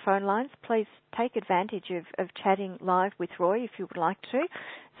on the phone lines. Please take advantage of chatting live with Roy if you would like to.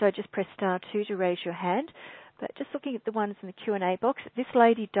 So just press star 2 to raise your hand. But just looking at the ones in the Q&A box, this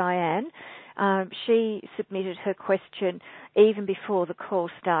lady, Diane, she submitted her question even before the call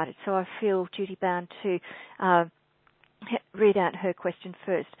started. So I feel duty-bound to read out her question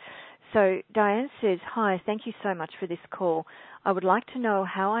first. So Diane says, "Hi, thank you so much for this call. I would like to know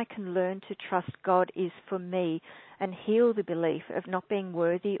how I can learn to trust God is for me and heal the belief of not being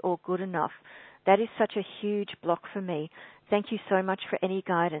worthy or good enough. That is such a huge block for me. Thank you so much for any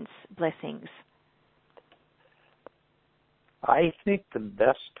guidance. Blessings." I think the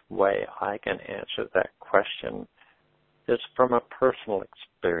best way I can answer that question is from a personal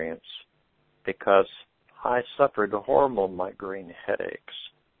experience, because I suffered horrible migraine headaches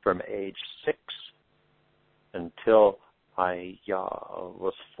from age 6 until I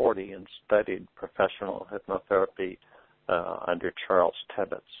was 40 and studied professional hypnotherapy under Charles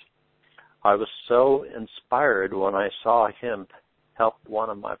Tebbetts. I was so inspired when I saw him help one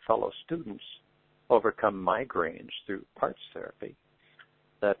of my fellow students overcome migraines through parts therapy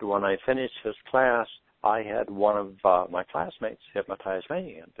that when I finished his class, I had one of my classmates hypnotize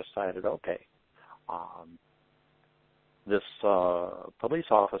me and decided, okay, this police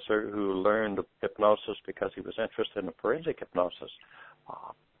officer who learned hypnosis because he was interested in forensic hypnosis,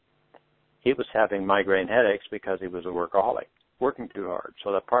 he was having migraine headaches because he was a workaholic, working too hard.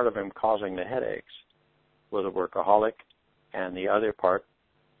 So that part of him causing the headaches was a workaholic, and the other part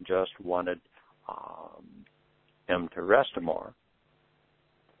just wanted him to rest more,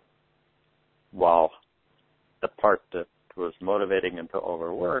 while the part that was motivating him to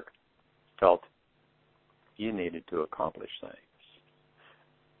overwork felt you needed to accomplish things.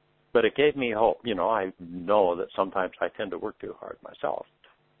 But it gave me hope. I know that sometimes I tend to work too hard myself,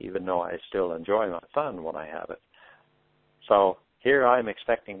 even though I still enjoy my fun when I have it. So here I'm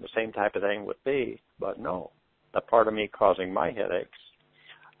expecting the same type of thing with B, but no. The part of me causing my headaches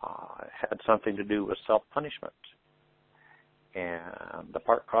had something to do with self-punishment. And the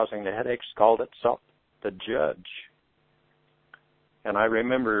part causing the headaches called itself the judge. And I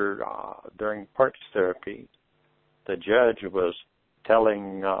remember during parts therapy, the judge was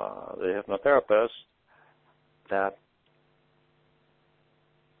telling the hypnotherapist that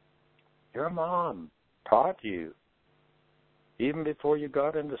your mom taught you, even before you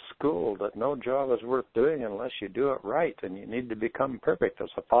got into school, that no job is worth doing unless you do it right, and you need to become perfect as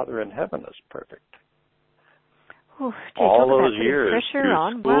the Father in heaven is perfect. Oof, all those years through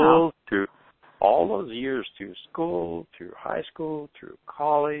on. school, Wow. through all those years through school, through high school, through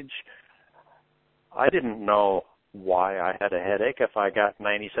college, I didn't know why I had a headache if I got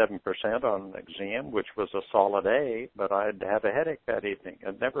 97% on an exam, which was a solid A, but I'd have a headache that evening.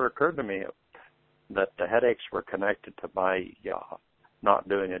 It never occurred to me that the headaches were connected to my not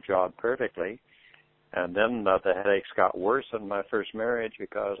doing a job perfectly. And then the headaches got worse in my first marriage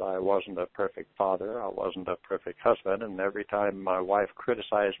because I wasn't a perfect father, I wasn't a perfect husband, and every time my wife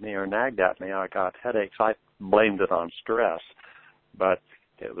criticized me or nagged at me, I got headaches. I blamed it on stress, but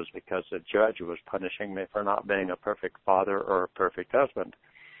it was because the judge was punishing me for not being a perfect father or a perfect husband.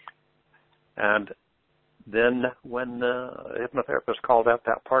 And then when the hypnotherapist called out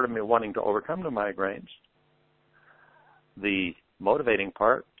that part of me wanting to overcome the migraines, the motivating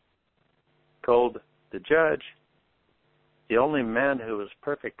part told the judge, the only man who was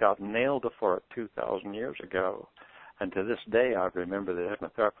perfect got nailed for it 2,000 years ago. And to this day, I remember the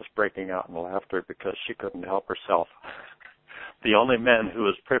hypnotherapist breaking out in laughter because she couldn't help herself. The only man who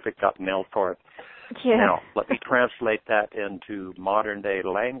is perfect got nailed for it. Yeah. Now, let me translate that into modern-day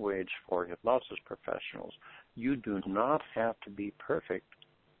language for hypnosis professionals. You do not have to be perfect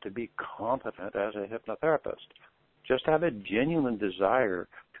to be competent as a hypnotherapist. Just have a genuine desire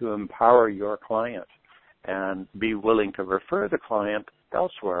to empower your client and be willing to refer the client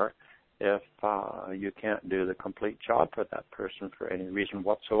elsewhere if you can't do the complete job for that person for any reason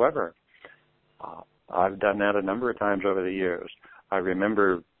whatsoever. I've done that a number of times over the years. I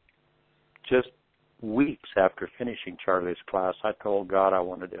remember just weeks after finishing Charlie's class, I told God I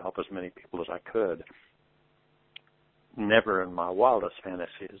wanted to help as many people as I could. Never in my wildest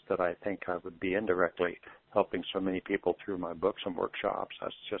fantasies that I think I would be indirectly helping so many people through my books and workshops.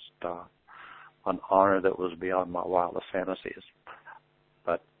 That's just an honor that was beyond my wildest fantasies.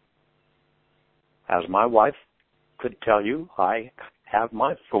 But as my wife could tell you, I have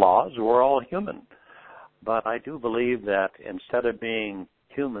my flaws. We're all human. But I do believe that instead of being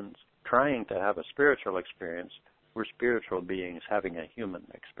humans trying to have a spiritual experience, we're spiritual beings having a human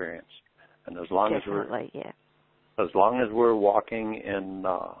experience. And as long as we're walking in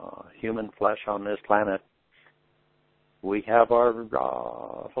human flesh on this planet, we have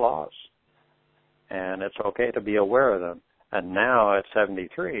our flaws. And it's okay to be aware of them. And now at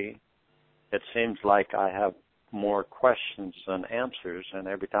 73, it seems like I have more questions than answers. And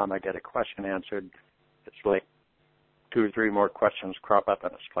every time I get a question answered, it's like 2 or 3 more questions crop up in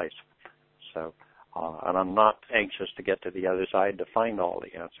its place. So, and I'm not anxious to get to the other side to find all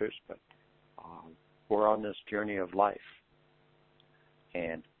the answers, but we're on this journey of life.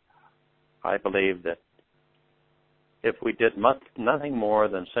 And I believe that if we did nothing more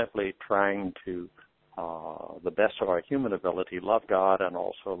than simply trying to, the best of our human ability, love God and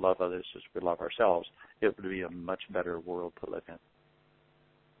also love others as we love ourselves, it would be a much better world to live in.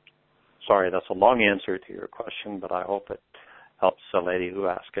 Sorry, that's a long answer to your question, but I hope it helps the lady who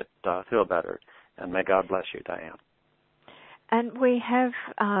asked it feel better. And may God bless you, Diane. And we have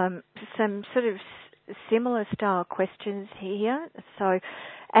some sort of similar style questions here. So,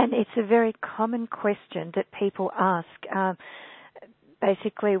 and it's a very common question that people ask.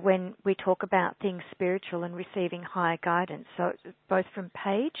 Basically, when we talk about things spiritual and receiving higher guidance. So, both from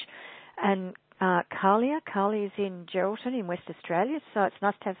Paige and Carlia. Carlia is in Geraldton in West Australia, so it's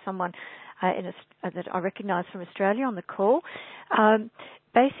nice to have someone that I recognise from Australia on the call.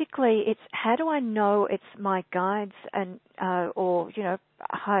 Basically, it's how do I know it's my guides and or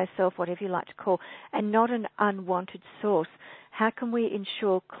higher self, whatever you like to call, and not an unwanted source? How can we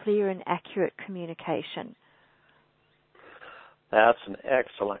ensure clear and accurate communication? That's an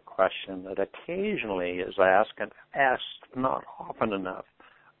excellent question that occasionally is asked, and asked not often enough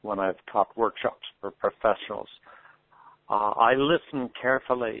when I've taught workshops for professionals. I listen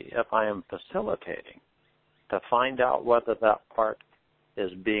carefully if I am facilitating to find out whether that part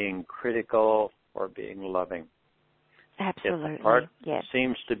is being critical or being loving. Absolutely. If the part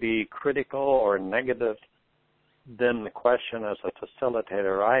seems to be critical or negative, then the question as a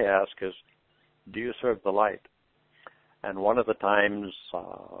facilitator I ask is, do you serve the light? And one of the times,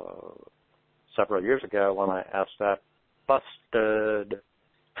 several years ago, when I asked that, busted.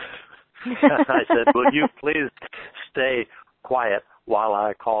 I said, will you please stay quiet while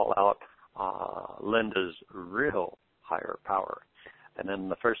I call out Linda's real higher power? And then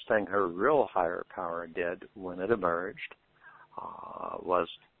the first thing her real higher power did when it emerged was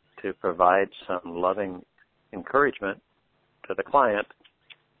to provide some loving encouragement to the client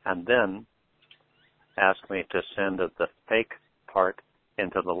and then ask me to send the fake part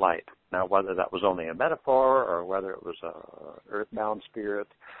into the light. Now, whether that was only a metaphor or whether it was a earthbound spirit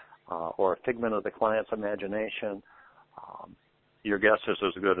or a figment of the client's imagination, your guess is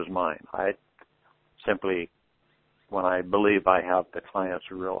as good as mine. I simply, when I believe I have the client's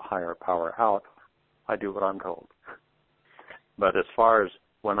real higher power out, I do what I'm told. But as far as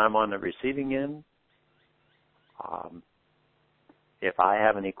when I'm on the receiving end, if I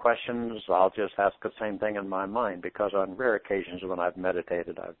have any questions, I'll just ask the same thing in my mind, because on rare occasions when I've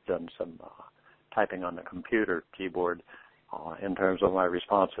meditated, I've done some typing on the computer keyboard in terms of my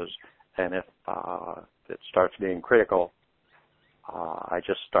responses. And if it starts being critical, I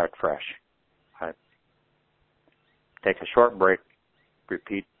just start fresh. I take a short break,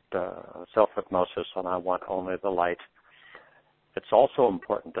 repeat self-hypnosis, and I want only the light. It's also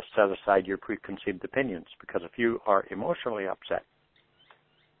important to set aside your preconceived opinions, because if you are emotionally upset,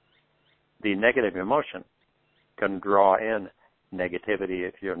 the negative emotion can draw in negativity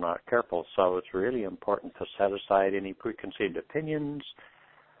if you're not careful. So it's really important to set aside any preconceived opinions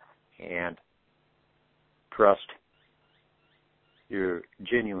and trust your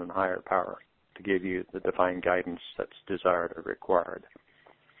genuine higher power. to give you the divine guidance that's desired or required.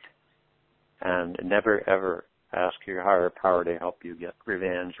 And never, ever ask your higher power to help you get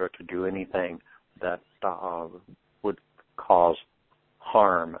revenge or to do anything that would cause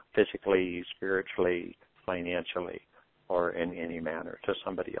harm physically, spiritually, financially, or in any manner to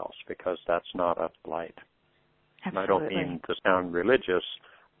somebody else, because that's not of light. And I don't mean to sound religious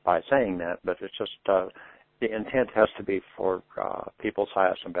by saying that, but it's just the intent has to be for people's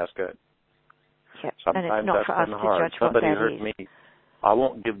highest and best good. Yep. Sometimes and it's not that's for us been to hard. judge Somebody what that hurt is. me. I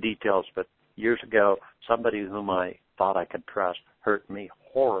won't give details, but years ago, somebody whom I thought I could trust hurt me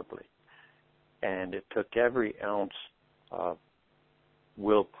horribly. And it took every ounce of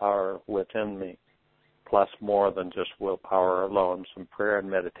willpower within me, plus more than just willpower alone, some prayer and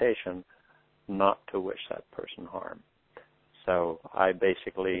meditation, not to wish that person harm. So I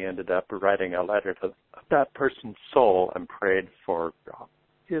basically ended up writing a letter to that person's soul and prayed for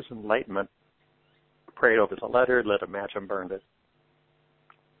his enlightenment, prayed over the letter, lit a match and burned it.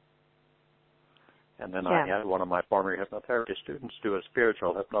 And then I had one of my former hypnotherapy students do a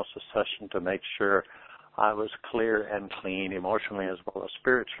spiritual hypnosis session to make sure I was clear and clean emotionally as well as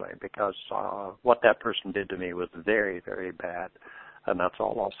spiritually, because what that person did to me was very, very bad, and that's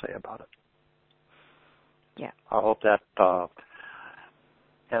all I'll say about it. Yeah. I hope that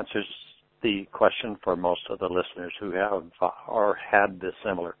answers the question for most of the listeners who have or had this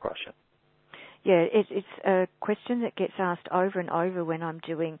similar question. Yeah, it's a question that gets asked over and over when I'm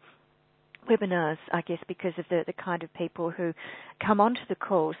doing webinars, I guess, because of the kind of people who come onto the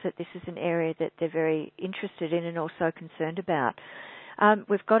calls, that this is an area that they're very interested in and also concerned about.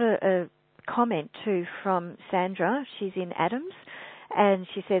 We've got a comment too from Sandra. She's in Adams, and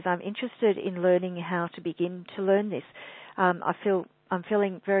she says, I'm interested in learning how to begin to learn this. I'm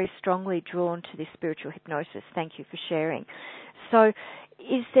feeling very strongly drawn to this spiritual hypnosis. Thank you for sharing. So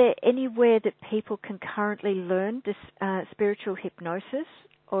is there anywhere that people can currently learn this spiritual hypnosis,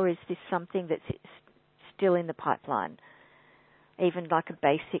 or is this something that's still in the pipeline, even like a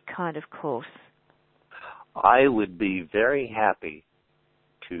basic kind of course? I would be very happy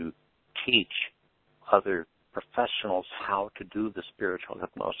to teach other professionals how to do the spiritual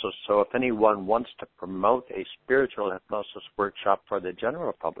hypnosis. So if anyone wants to promote a spiritual hypnosis workshop for the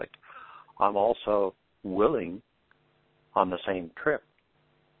general public, I'm also willing on the same trip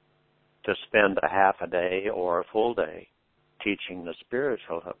to spend a half a day or a full day teaching the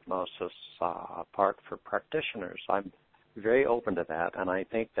spiritual hypnosis part for practitioners. I'm very open to that, and I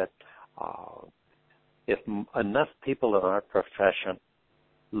think that if enough people in our profession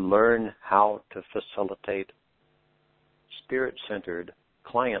learn how to facilitate spirit-centered,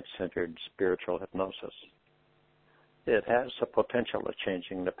 client-centered spiritual hypnosis, it has the potential of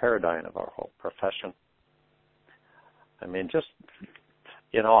changing the paradigm of our whole profession. I mean,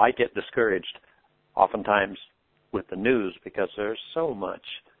 I get discouraged oftentimes with the news because there's so much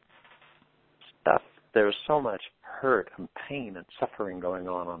stuff, there's so much hurt and pain and suffering going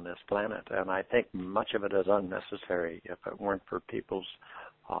on this planet, and I think much of it is unnecessary if it weren't for people's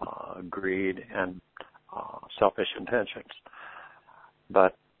greed and selfish intentions.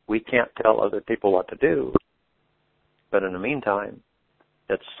 But we can't tell other people what to do. But in the meantime,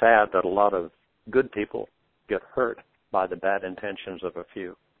 it's sad that a lot of good people get hurt by the bad intentions of a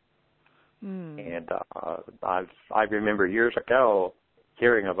few. And I remember years ago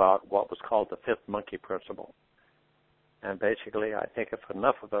hearing about what was called the fifth monkey principle. And basically, I think if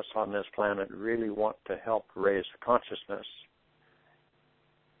enough of us on this planet really want to help raise consciousness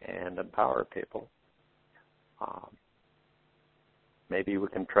and empower people, maybe we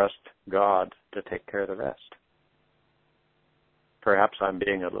can trust God to take care of the rest. Perhaps I'm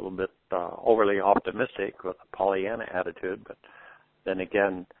being a little bit overly optimistic with a Pollyanna attitude, but then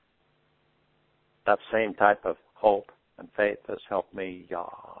again, that same type of hope and faith has helped me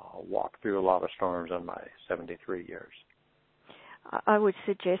walk through a lot of storms in my 73 years. I would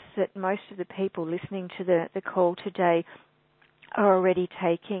suggest that most of the people listening to the call today are already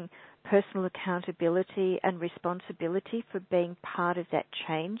taking personal accountability and responsibility for being part of that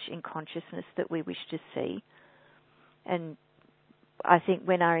change in consciousness that we wish to see. And I think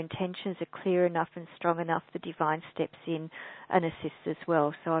when our intentions are clear enough and strong enough, the divine steps in and assists as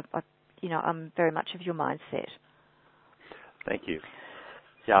well. So I'm very much of your mindset. Thank you.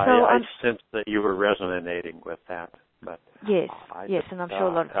 Yeah, so I sensed that you were resonating with that. But yes, and I'm sure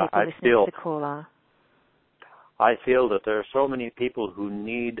a lot of people listening to the call are. I feel that there are so many people who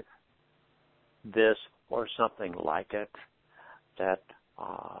need this or something like it, that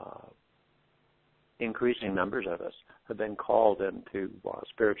increasing numbers of us have been called into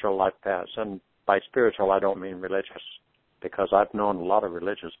spiritual life paths. And by spiritual, I don't mean religious, because I've known a lot of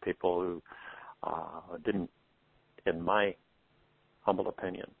religious people who didn't, in my humble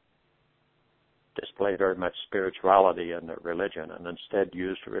opinion, display very much spirituality in their religion, and instead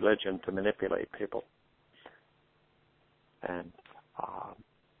used religion to manipulate people. And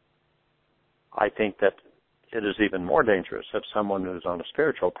I think that it is even more dangerous if someone who's on a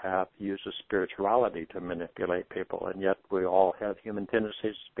spiritual path uses spirituality to manipulate people, and yet we all have human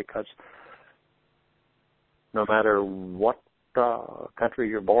tendencies, because no matter what country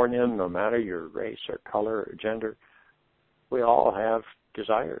you're born in, no matter your race or color or gender, we all have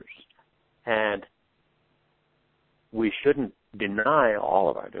desires. And we shouldn't deny all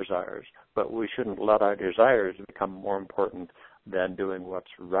of our desires, but we shouldn't let our desires become more important than doing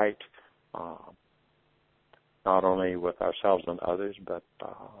what's right, not only with ourselves and others, but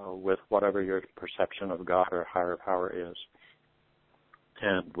with whatever your perception of God or higher power is.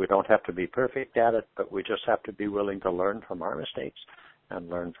 And we don't have to be perfect at it, but we just have to be willing to learn from our mistakes and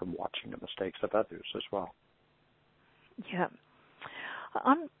learn from watching the mistakes of others as well. Yeah.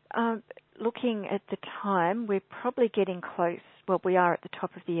 I'm looking at the time. We're probably getting close. Well, we are at the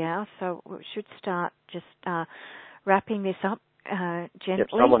top of the hour, so we should start just wrapping this up gently. If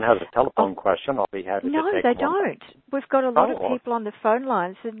someone has a telephone question, I'll be happy to take No, they don't. We've got a lot of people on the phone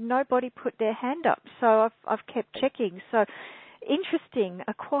lines, and nobody put their hand up, so I've kept checking. So interesting,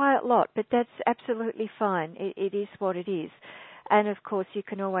 a quiet lot, but that's absolutely fine. It is what it is. And of course, you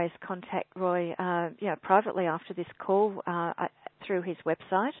can always contact Roy, privately after this call through his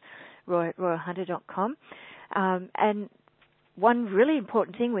website, royhunter.com. And one really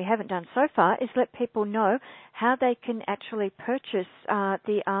important thing we haven't done so far is let people know how they can actually purchase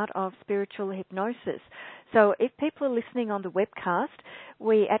the Art of Spiritual Hypnosis. So if people are listening on the webcast,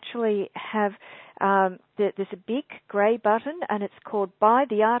 we actually have there's a big grey button, and it's called Buy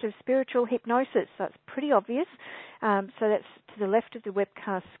the Art of Spiritual Hypnosis. So it's pretty obvious. So that's to the left of the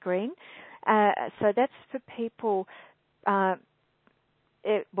webcast screen. So that's for people, for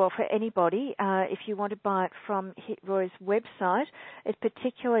anybody, if you want to buy it from Roy's website. It's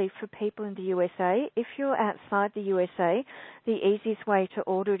particularly for people in the USA. If you're outside the USA, the easiest way to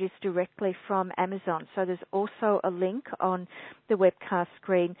order it is directly from Amazon. So there's also a link on the webcast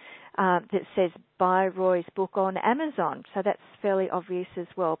screen that says Buy Roy's book on Amazon. So that's fairly obvious as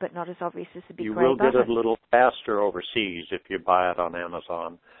well, but not as obvious as the big grey button. You will get it a little faster overseas if you buy it on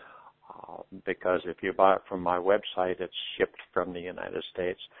Amazon. Because if you buy it from my website, it's shipped from the United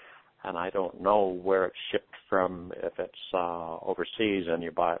States, and I don't know where it's shipped from if it's overseas and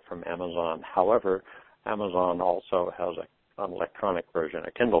you buy it from Amazon. However, Amazon also has an electronic version,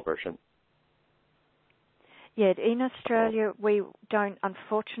 a Kindle version. Yeah, in Australia, we don't,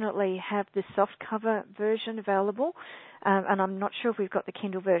 unfortunately, have the softcover version available, and I'm not sure if we've got the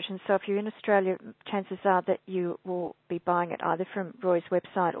Kindle version. So if you're in Australia, chances are that you will be buying it either from Roy's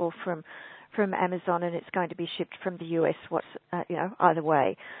website or from Amazon, and it's going to be shipped from the US. Either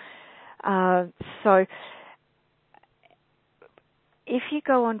way. So if you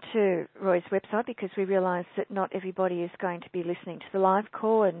go onto Roy's website, because we realise that not everybody is going to be listening to the live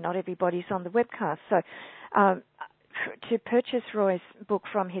call and not everybody's on the webcast. So to purchase Roy's book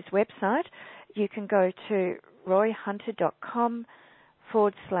from his website, you can go to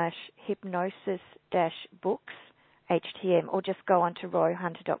royhunter.com/hypnosis-books, HTM, or just go on to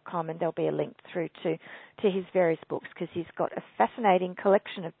royhunter.com and there'll be a link through to his various books, because he's got a fascinating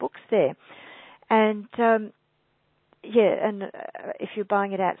collection of books there. And if you're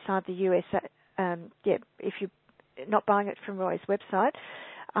buying it outside the US, if you're not buying it from Roy's website,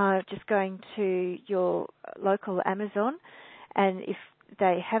 just going to your local Amazon, and if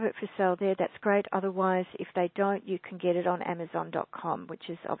they have it for sale there, that's great. Otherwise, if they don't, you can get it on Amazon.com, which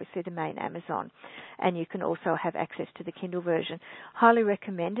is obviously the main Amazon. And you can also have access to the Kindle version. Highly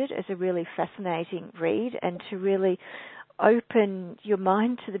recommended as a really fascinating read, and to really open your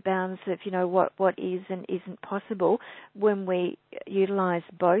mind to the bounds of, what is and isn't possible when we utilize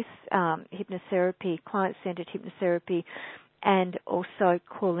both hypnotherapy, client-centered hypnotherapy, and also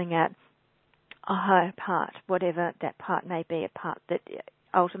calling out a higher part, whatever that part may be, a part that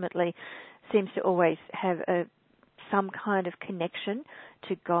ultimately seems to always have some kind of connection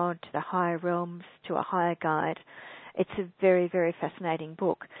to God, to the higher realms, to a higher guide. It's a very, very fascinating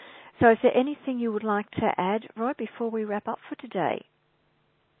book. So is there anything you would like to add, Roy, before we wrap up for today?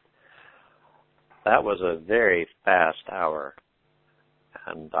 That was a very fast hour,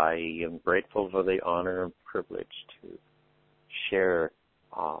 and I am grateful for the honor and privilege to share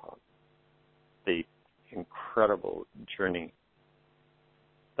the incredible journey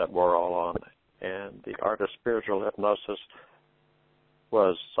that we're all on. And the Art of Spiritual Hypnosis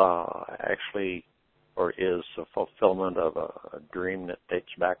was actually or is a fulfillment of a dream that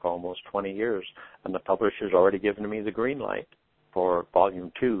dates back almost 20 years. And the publisher's already given me the green light for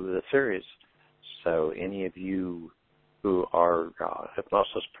Volume 2 of the series. So any of you who are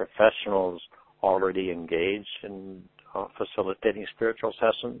hypnosis professionals already engaged in facilitating spiritual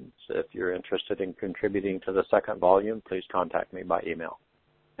sessions, if you're interested in contributing to the second volume, please contact me by email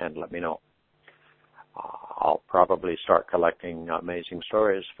and let me know. I'll probably start collecting amazing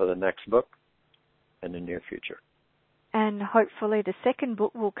stories for the next book in the near future. And hopefully the second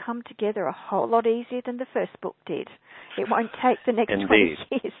book will come together a whole lot easier than the first book did. It won't take the next 20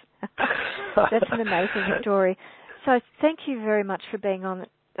 years. That's an amazing story. So thank you very much for being on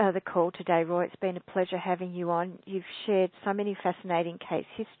the call today, Roy. It's been a pleasure having you on. You've shared so many fascinating case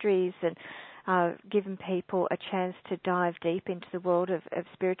histories and given people a chance to dive deep into the world of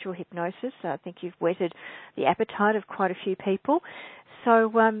spiritual hypnosis. I think you've whetted the appetite of quite a few people.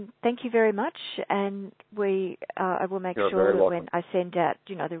 So thank you very much, and I will make sure that when I send out,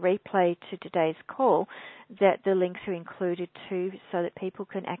 the replay to today's call, that the links are included too, so that people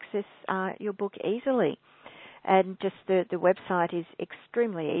can access your book easily. And just the website is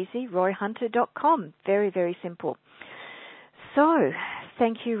extremely easy, royhunter.com. Very, very simple. So,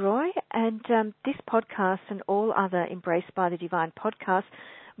 thank you, Roy. And this podcast and all other Embraced by the Divine podcasts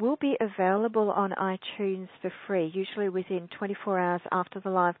will be available on iTunes for free, usually within 24 hours after the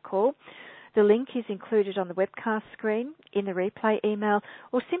live call. The link is included on the webcast screen, in the replay email,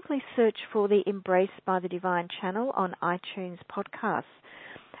 or simply search for the Embraced by the Divine channel on iTunes podcasts.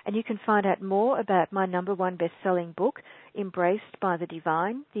 And you can find out more about my #1 best-selling book, Embraced by the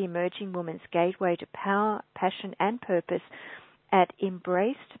Divine, The Emerging Woman's Gateway to Power, Passion and Purpose, at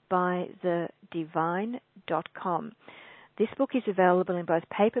embracedbythedivine.com. This book is available in both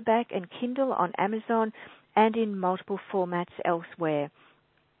paperback and Kindle on Amazon and in multiple formats elsewhere.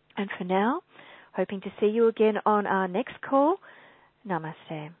 And for now, hoping to see you again on our next call.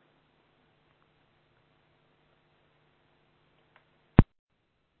 Namaste.